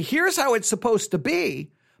 kind of, here's how it's supposed to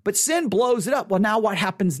be, but sin blows it up. Well, now what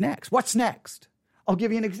happens next? What's next? I'll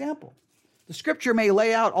give you an example. The scripture may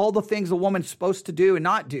lay out all the things a woman's supposed to do and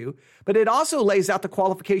not do, but it also lays out the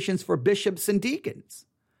qualifications for bishops and deacons.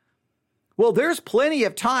 Well, there's plenty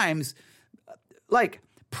of times, like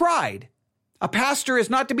pride. A pastor is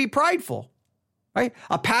not to be prideful, right?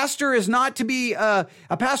 A pastor is not to be, a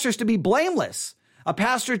pastor is to be blameless. A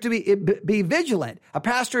pastor is to be vigilant. A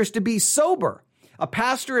pastor is to be sober. A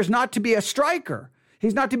pastor is not to be a striker.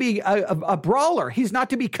 He's not to be a brawler. He's not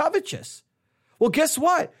to be covetous. Well, guess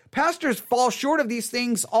what? Pastors fall short of these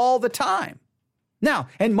things all the time. Now,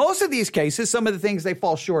 in most of these cases, some of the things they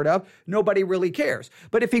fall short of, nobody really cares.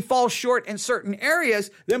 But if he falls short in certain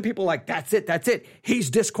areas, then people are like, that's it.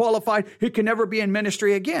 He's disqualified. He can never be in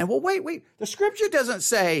ministry again. Well, wait. The scripture doesn't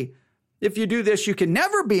say if you do this, you can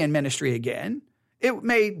never be in ministry again. It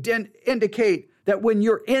may indicate that when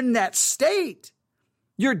you're in that state,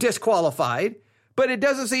 you're disqualified, but it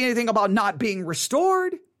doesn't say anything about not being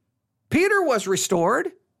restored. Peter was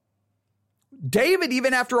restored. David,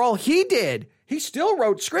 even after all he did, he still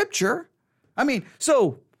wrote scripture. But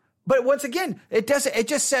once again, it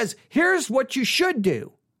just says, here's what you should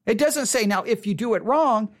do. It doesn't say, now, if you do it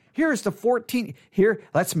wrong, here's the 14, here,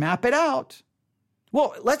 let's map it out.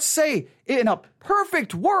 Well, let's say in a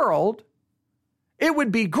perfect world, it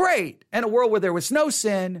would be great. In a world where there was no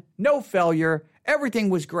sin, no failure, everything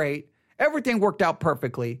was great, everything worked out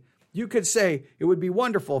perfectly. You could say it would be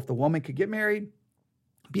wonderful if the woman could get married,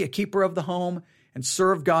 be a keeper of the home, and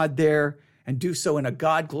serve God there, and do so in a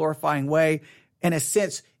God-glorifying way, in a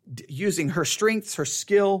sense, using her strengths, her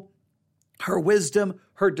skill, her wisdom,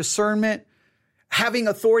 her discernment, having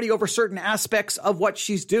authority over certain aspects of what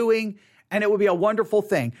she's doing, and it would be a wonderful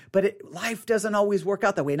thing. But life doesn't always work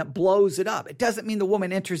out that way, and it blows it up. It doesn't mean the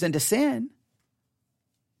woman enters into sin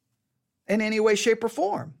in any way, shape, or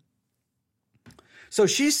form. So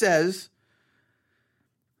as she says,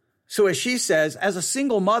 as a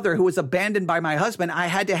single mother who was abandoned by my husband, I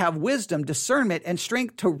had to have wisdom, discernment, and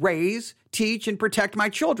strength to raise, teach, and protect my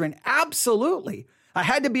children. Absolutely. I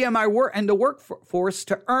had to be in the workforce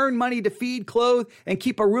to earn money to feed, clothe, and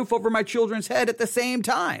keep a roof over my children's head at the same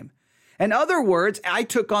time. In other words, I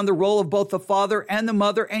took on the role of both the father and the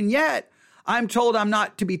mother, and yet I'm told I'm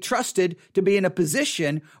not to be trusted to be in a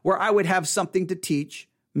position where I would have something to teach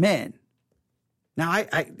men. Now,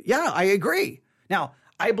 I agree. Now,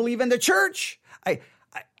 I believe in the church.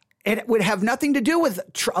 It would have nothing to do with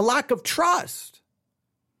a lack of trust.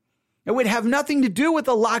 It would have nothing to do with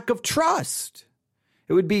a lack of trust.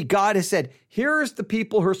 It would be God has said, here's the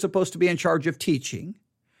people who are supposed to be in charge of teaching,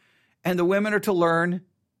 and the women are to learn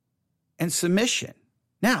in submission.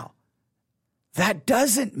 Now, that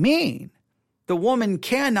doesn't mean the woman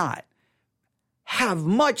cannot have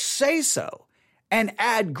much say-so and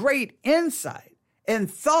add great insight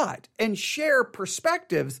and thought and share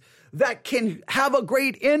perspectives that can have a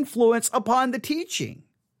great influence upon the teaching.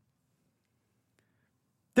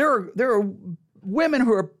 There are women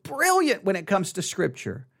who are brilliant when it comes to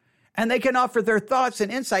scripture, and they can offer their thoughts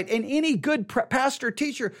and insight, and any good pastor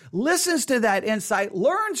teacher listens to that insight,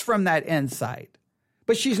 learns from that insight.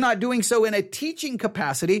 But she's not doing so in a teaching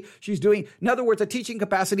capacity. She's doing, in other words, a teaching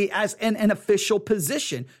capacity as in an official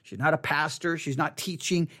position. She's not a pastor. She's not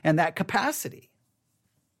teaching in that capacity.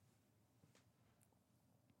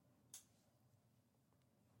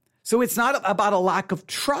 So it's not about a lack of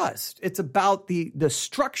trust. It's about the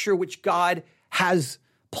structure which God has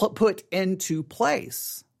put into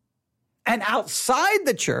place. And outside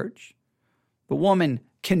the church, the woman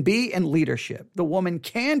can be in leadership. The woman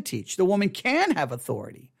can teach. The woman can have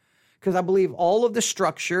authority. Because I believe all of the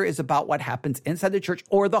structure is about what happens inside the church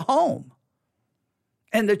or the home.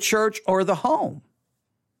 And the church or the home.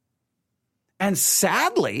 And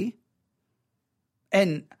sadly,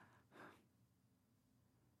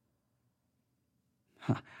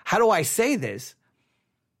 how do I say this?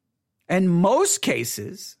 In most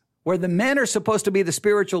cases, where the men are supposed to be the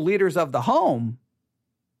spiritual leaders of the home,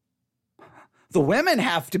 the women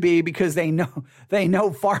have to be, because they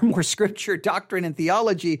know far more scripture, doctrine, and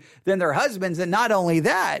theology than their husbands. And not only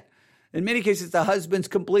that, In many cases, the husbands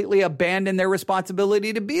completely abandon their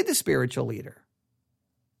responsibility to be the spiritual leader.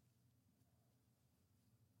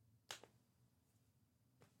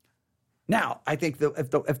 Now, I think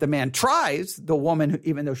if the man tries, the woman,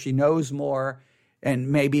 even though she knows more and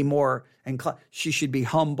maybe more, she should be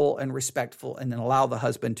humble and respectful and then allow the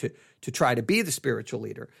husband to try to be the spiritual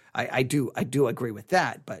leader. I do agree with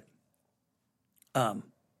that, but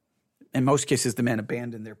in most cases, the men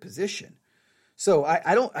abandon their position. So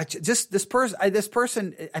this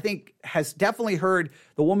person I think has definitely heard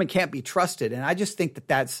the woman can't be trusted, and I just think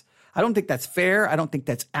I don't think that's fair. I don't think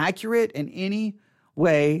that's accurate in any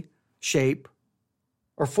way, shape,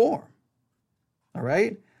 or form. All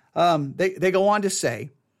right. They go on to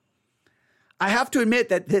say, I have to admit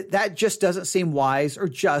that just doesn't seem wise or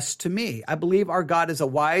just to me. I believe our God is a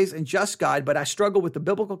wise and just God, but I struggle with the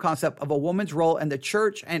biblical concept of a woman's role in the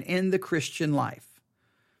church and in the Christian life.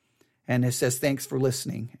 And it says, thanks for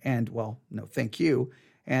listening. And well, no, thank you.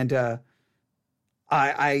 And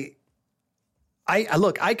I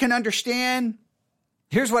look, I can understand.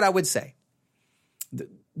 Here's what I would say.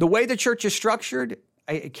 The way the church is structured,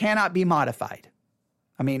 it cannot be modified.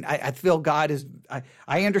 I mean, I feel God is,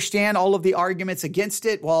 I understand all of the arguments against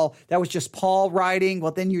it. Well, that was just Paul writing.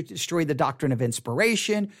 Well, then you destroy the doctrine of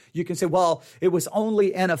inspiration. You can say, well, it was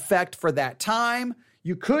only in effect for that time.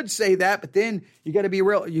 You could say that, but then you got to be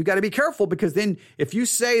real. You got to be careful, because then if you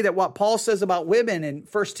say that what Paul says about women in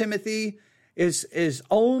 1 Timothy is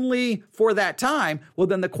only for that time, well,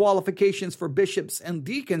 then the qualifications for bishops and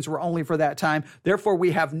deacons were only for that time. Therefore,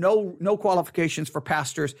 we have no qualifications for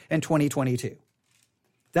pastors in 2022.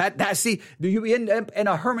 See, you end up in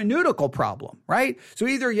a hermeneutical problem, right? So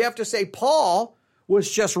either you have to say Paul was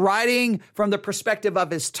just writing from the perspective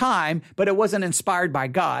of his time, but it wasn't inspired by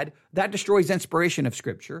God. That destroys inspiration of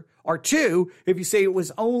Scripture. Or two, if you say it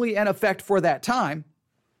was only in effect for that time,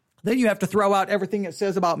 then you have to throw out everything it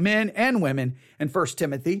says about men and women in 1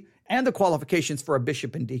 Timothy and the qualifications for a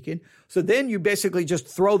bishop and deacon. So then you basically just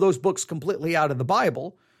throw those books completely out of the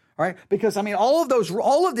Bible. All right, because I mean, all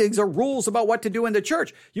of these are rules about what to do in the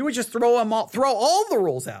church. You would just throw all the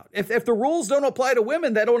rules out. If the rules don't apply to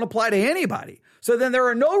women, they don't apply to anybody. So then there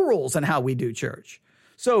are no rules on how we do church.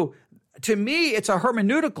 So to me, it's a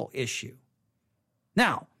hermeneutical issue.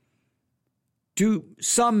 Now, do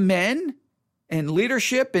some men in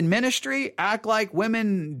leadership and ministry act like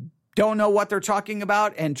women don't know what they're talking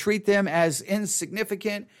about and treat them as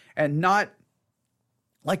insignificant and not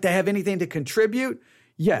like they have anything to contribute?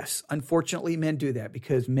 Yes, unfortunately, men do that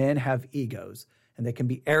because men have egos, and they can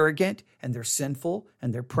be arrogant, and they're sinful,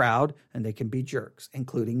 and they're proud, and they can be jerks,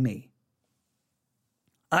 including me.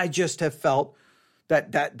 I just have felt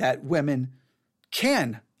that women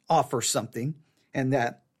can offer something, and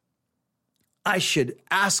that I should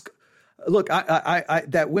ask. Look,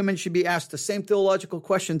 that women should be asked the same theological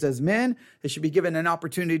questions as men. They should be given an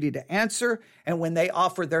opportunity to answer. And when they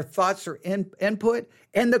offer their thoughts or input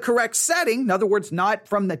in the correct setting, in other words, not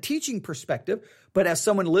from the teaching perspective, but as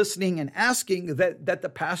someone listening and asking, that the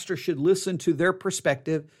pastor should listen to their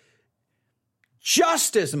perspective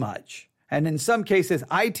just as much. And in some cases,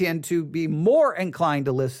 I tend to be more inclined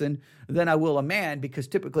to listen than I will a man, because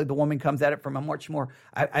typically the woman comes at it from a much more,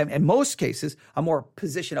 in most cases, a more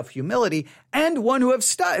position of humility and one who has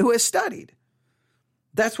studied.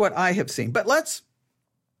 That's what I have seen. But let's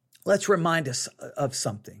remind us of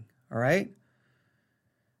something. All right.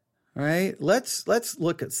 All right. Let's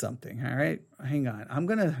look at something. All right. Hang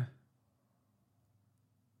on.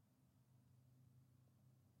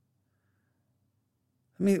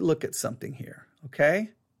 Let me look at something here,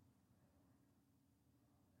 okay?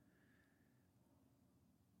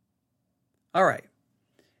 All right.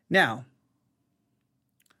 Now,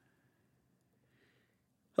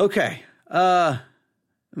 okay, let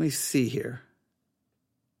me see here.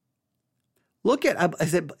 Look at,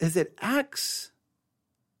 is it Acts?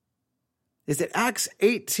 Is it Acts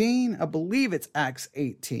 18? I believe it's Acts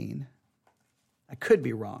 18. I could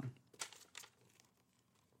be wrong.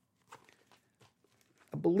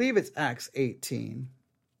 I believe it's Acts 18.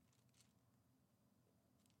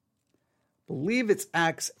 I believe it's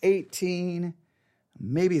Acts 18.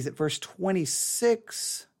 Maybe is it verse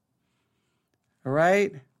 26? All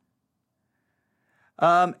right.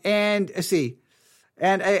 And let's see.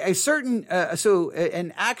 And a certain, so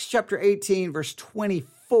in Acts chapter 18, verse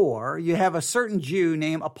 24, you have a certain Jew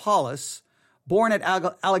named Apollos, born at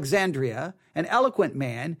Alexandria, an eloquent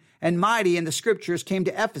man and mighty in the scriptures, came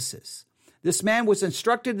to Ephesus. This man was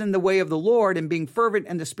instructed in the way of the Lord, and being fervent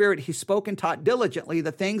in the Spirit, he spoke and taught diligently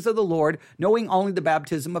the things of the Lord, knowing only the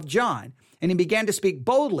baptism of John. And he began to speak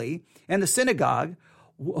boldly in the synagogue.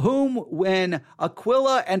 whom when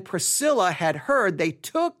Aquila and Priscilla had heard, they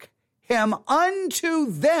took him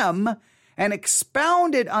unto them and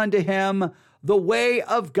expounded unto him the way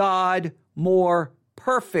of God more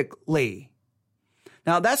perfectly.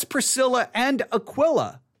 Now that's Priscilla and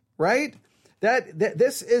Aquila, right?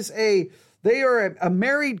 They are a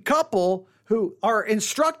married couple who are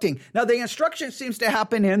instructing. Now the instruction seems to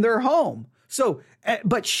happen in their home. So,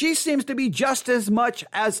 but she seems to be just as much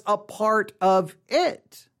as a part of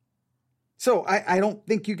it. So I don't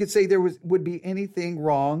think you could say there would be anything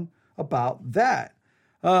wrong about that.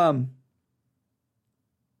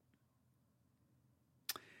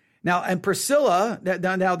 Now, and Priscilla,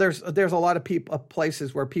 now there's a lot of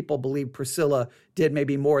places where people believe Priscilla did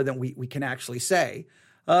maybe more than we can actually say.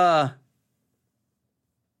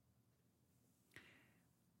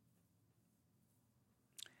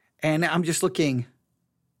 And I'm just looking,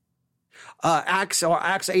 Acts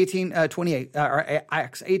 18:28 or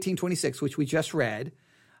Acts 18:26, which we just read.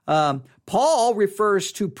 Paul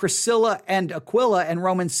refers to Priscilla and Aquila in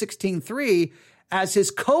Romans 16:3 as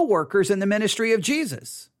his co-workers in the ministry of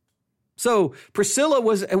Jesus. So Priscilla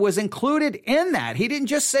was included in that. He didn't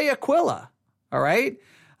just say Aquila. All right.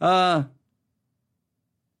 There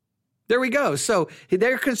we go. So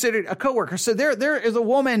they're considered a co-worker. So there is a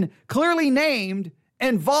woman clearly named,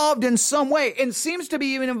 involved in some way, and seems to be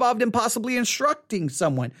even involved in possibly instructing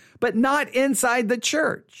someone, but not inside the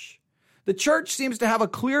church. The church seems to have a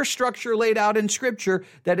clear structure laid out in Scripture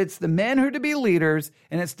that it's the men who are to be leaders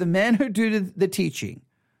and it's the men who do the teaching.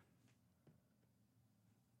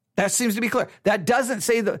 That seems to be clear. That doesn't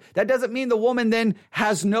mean the woman then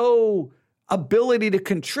has no ability to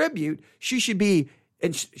contribute. She should be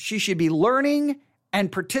learning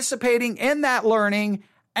and participating in that learning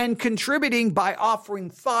and contributing by offering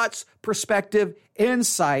thoughts, perspective,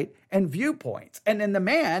 insight, and viewpoints. And then the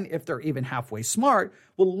man, if they're even halfway smart,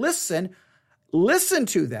 will listen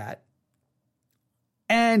to that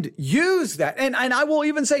and use that. And I will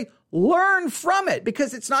even say, learn from it,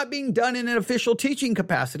 because it's not being done in an official teaching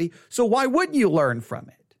capacity. So why wouldn't you learn from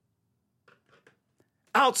it?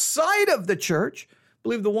 Outside of the church, I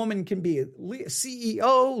believe the woman can be a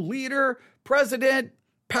CEO, leader, president,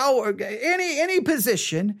 power, any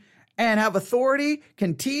position, and have authority,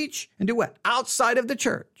 can teach and do what? Outside of the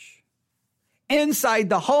church. Inside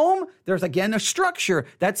the home, there's again a structure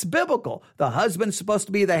that's biblical. The husband's supposed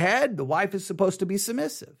to be the head. The wife is supposed to be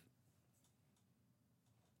submissive.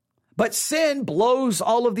 But sin blows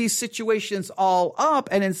all of these situations all up,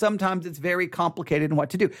 and then sometimes it's very complicated in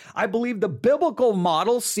what to do. I believe the biblical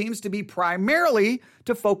model seems to be primarily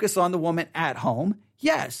to focus on the woman at home.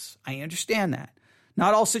 Yes, I understand that.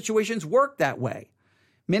 Not all situations work that way.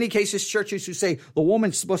 Many cases, churches who say the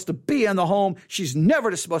woman's supposed to be in the home, she's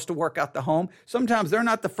never supposed to work out the home. Sometimes they're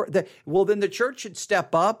not the first. Well, then the church should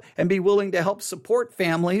step up and be willing to help support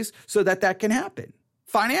families so that can happen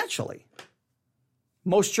financially.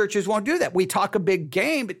 Most churches won't do that. We talk a big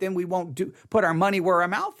game, but then we won't put our money where our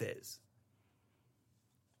mouth is.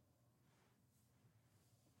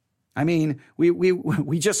 I mean,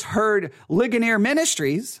 we just heard Ligonier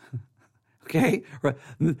Ministries. Okay,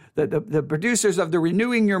 the producers of the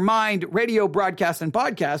Renewing Your Mind radio broadcast and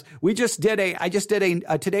podcast. I just did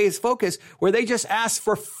a Today's Focus where they just asked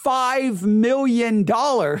for $5 million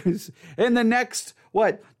in the next,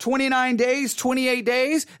 29 days, 28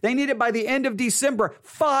 days? They need it by the end of December,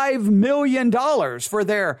 $5 million for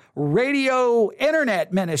their radio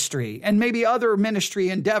internet ministry and maybe other ministry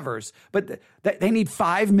endeavors. But they need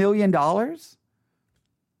 $5 million?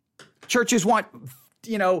 Churches want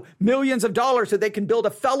millions of dollars so they can build a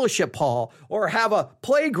fellowship hall or have a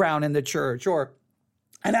playground in the church or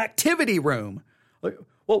an activity room.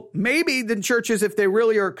 Well, maybe the churches, if they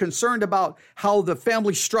really are concerned about how the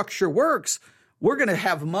family structure works, we're going to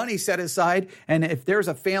have money set aside. And if there's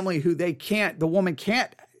a family who the woman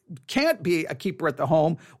can't be a keeper at the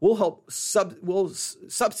home, we'll help we'll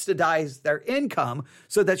subsidize their income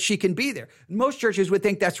so that she can be there. Most churches would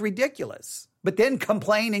think that's ridiculous, but then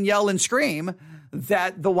complain and yell and scream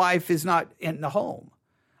that the wife is not in the home.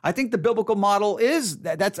 I think the biblical model is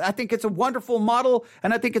I think it's a wonderful model,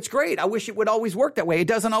 and I think it's great. I wish it would always work that way. It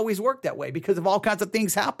doesn't always work that way because of all kinds of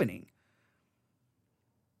things happening.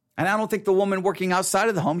 And I don't think the woman working outside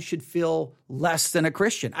of the home should feel less than a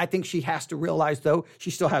Christian. I think she has to realize, though,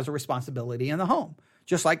 she still has a responsibility in the home,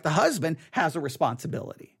 just like the husband has a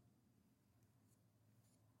responsibility.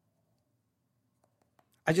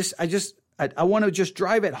 I want to just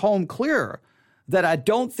drive it home clearer that I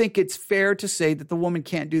don't think it's fair to say that the woman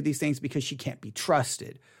can't do these things because she can't be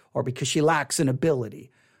trusted or because she lacks an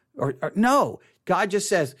ability. Or no, God just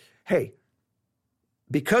says, hey,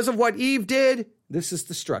 because of what Eve did, This is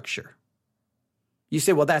the structure. You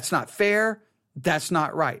say, well, that's not fair. That's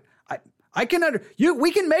not right. I can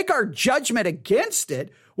we can make our judgment against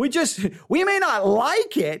it. We may not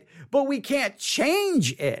like it, but we can't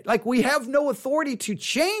change it. Like, we have no authority to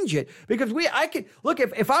change it, because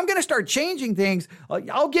if I'm going to start changing things,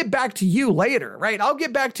 I'll get back to you later, right? I'll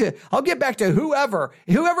get back to whoever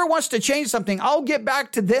wants to change something. I'll get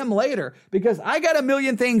back to them later, because I got a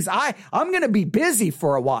million things. I'm going to be busy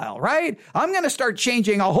for a while, right? I'm going to start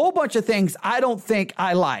changing a whole bunch of things I don't think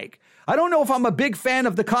I like. I don't know if I'm a big fan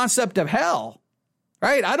of the concept of hell,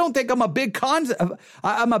 right? I don't think I'm a big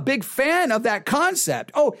fan of that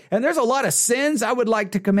concept. Oh, and there's a lot of sins I would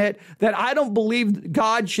like to commit that I don't believe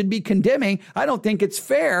God should be condemning. I don't think it's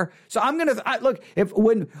fair. So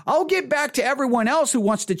I'll get back to everyone else who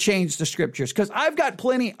wants to change the scriptures, because I've got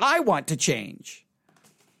plenty I want to change.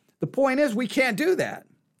 The point is, we can't do that.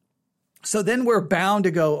 So then we're bound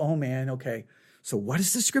to go, oh man, okay. So what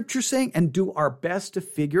is the scripture saying? And do our best to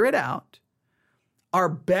figure it out, our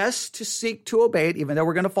best to seek to obey it, even though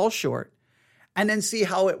we're going to fall short, and then see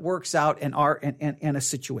how it works out in a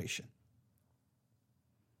situation.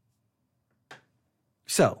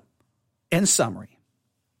 So, in summary,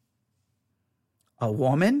 a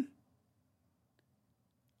woman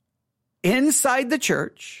inside the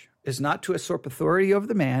church is not to usurp authority over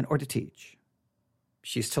the man or to teach.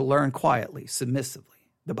 She's to learn quietly, submissively.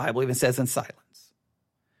 The Bible even says in silence.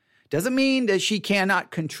 Doesn't mean that she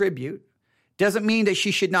cannot contribute. Doesn't mean that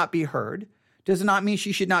she should not be heard. Does not mean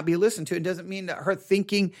she should not be listened to. It doesn't mean that her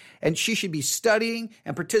thinking, and she should be studying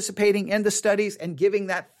and participating in the studies and giving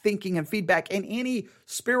that thinking and feedback. And any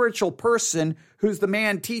spiritual person who's the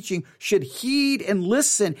man teaching should heed and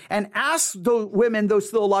listen and ask the women those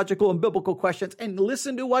theological and biblical questions and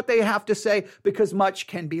listen to what they have to say, because much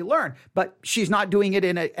can be learned. But she's not doing it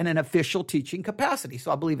in an official teaching capacity.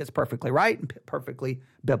 So I believe it's perfectly right and perfectly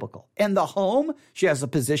biblical. In the home, she has a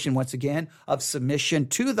position, once again, of submission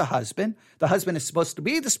to the husband. The husband is supposed to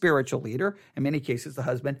be the spiritual leader. In many cases, the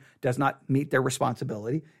husband does not meet their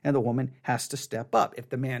responsibility, and the woman has to step up. If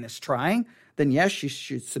the man is trying, then yes, she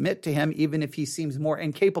should submit to him, even if he seems more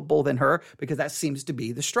incapable than her, because that seems to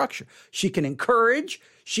be the structure. She can encourage,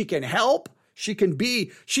 she can help, she can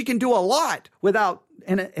do a lot without,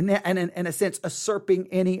 in a sense, usurping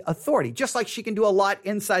any authority. Just like she can do a lot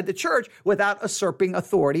inside the church without usurping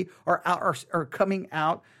authority or coming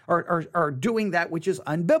out or doing that which is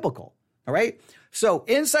unbiblical. All right. So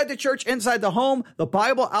inside the church, inside the home, the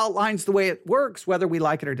Bible outlines the way it works, whether we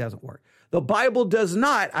like it or doesn't work. The Bible does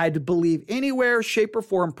not, I believe, anywhere, shape, or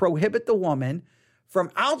form prohibit the woman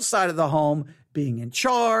from outside of the home being in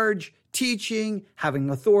charge, teaching, having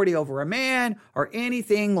authority over a man, or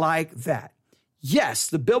anything like that. Yes,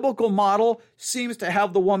 the biblical model seems to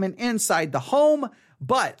have the woman inside the home,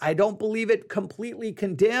 but I don't believe it completely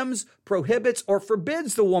condemns, prohibits, or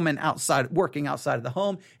forbids the woman working outside of the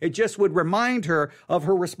home. It just would remind her of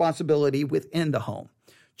her responsibility within the home.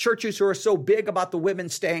 Churches who are so big about the women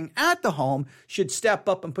staying at the home should step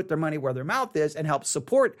up and put their money where their mouth is and help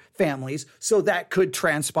support families, so that could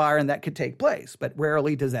transpire and that could take place. But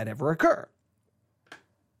rarely does that ever occur.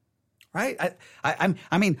 Right?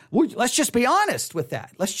 I mean, let's just be honest with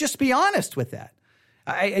that. Let's just be honest with that.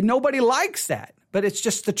 Nobody likes that, but it's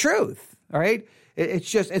just the truth. All right?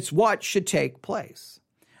 It's what should take place.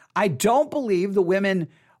 I don't believe the women,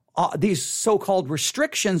 these so-called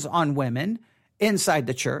restrictions on women inside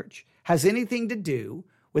the church, has anything to do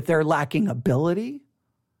with their lacking ability,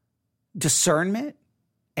 discernment,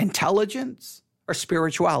 intelligence, or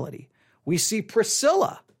spirituality. We see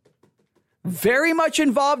Priscilla very much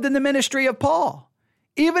involved in the ministry of Paul,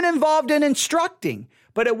 even involved in instructing,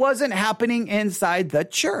 but it wasn't happening inside the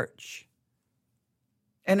church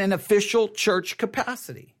in an official church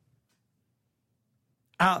capacity.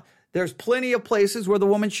 There's plenty of places where the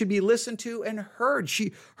woman should be listened to and heard.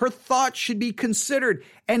 Her thoughts should be considered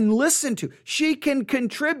and listened to. She can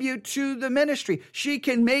contribute to the ministry. She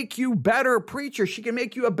can make you better preacher. She can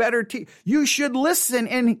make you a better teacher. You should listen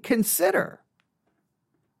and consider.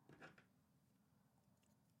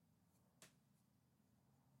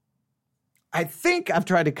 I think I've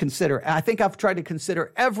tried to consider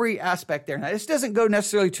every aspect there. Now, this doesn't go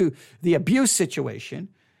necessarily to the abuse situation,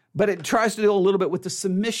 but it tries to deal a little bit with the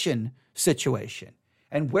submission situation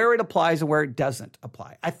and where it applies and where it doesn't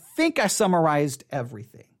apply. I think I summarized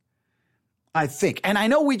everything. I think. And I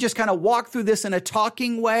know we just kind of walked through this in a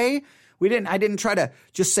talking way. I didn't try to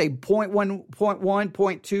just say point one,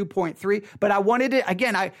 point two, point three, but I wanted it,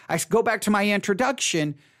 again, I go back to my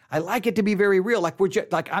introduction. I like it to be very real.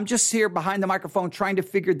 I'm just here behind the microphone trying to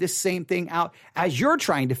figure this same thing out as you're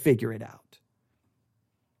trying to figure it out.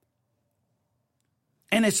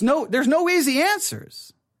 And there's no easy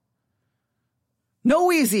answers.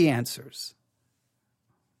 No easy answers.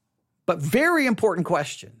 But very important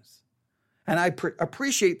questions. And I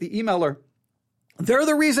appreciate the emailer. They're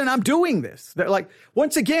the reason I'm doing this. They're like,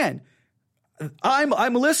 once again,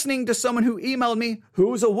 I'm listening to someone who emailed me,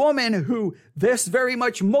 who's a woman who this very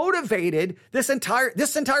much motivated. This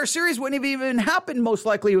entire series wouldn't have even happened most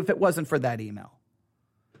likely if it wasn't for that email.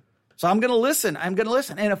 So I'm going to listen.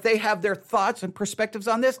 And if they have their thoughts and perspectives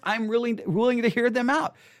on this, I'm really willing to hear them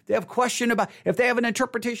out. If they have a question about, if they have an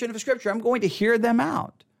interpretation of Scripture, I'm going to hear them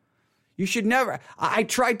out. You should never,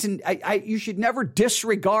 you should never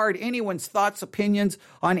disregard anyone's thoughts, opinions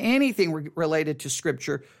on anything related to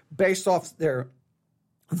Scripture based off their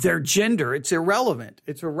gender. It's irrelevant.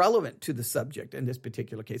 It's irrelevant to the subject in this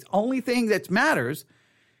particular case. Only thing that matters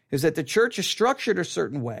is that the church is structured a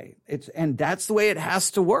certain way. And that's the way it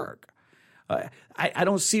has to work. I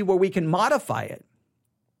don't see where we can modify it.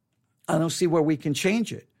 I don't see where we can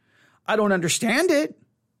change it. I don't understand it.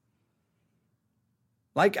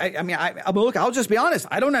 Like, look, I'll just be honest.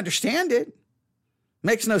 I don't understand it.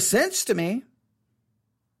 Makes no sense to me.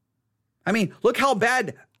 I mean, look how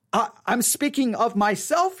bad, I'm speaking of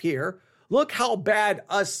myself here. Look how bad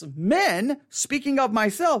us men, speaking of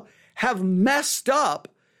myself, have messed up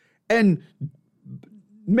and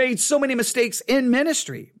made so many mistakes in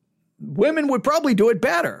ministry. Women would probably do it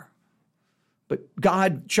better. But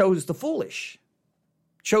God chose the foolish,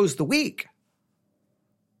 chose the weak. I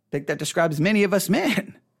think that describes many of us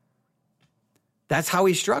men. That's how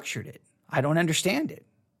he structured it. I don't understand it.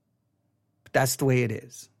 But that's the way it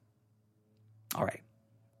is. All right.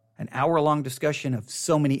 An hour-long discussion of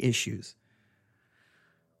so many issues.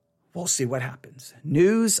 We'll see what happens.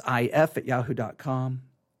 newsif@yahoo.com.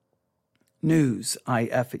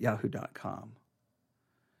 newsif@yahoo.com.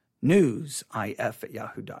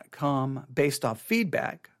 newsif@yahoo.com. Based off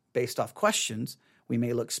feedback, based off questions, we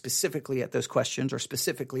may look specifically at those questions or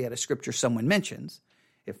specifically at a scripture someone mentions.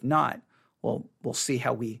 If not, well, we'll see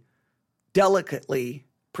how we delicately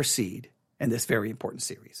proceed in this very important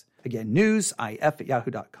series. Again,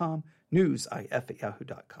 newsif@yahoo.com.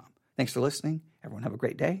 newsif@yahoo.com. Thanks for listening. Everyone have a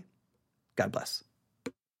great day. God bless.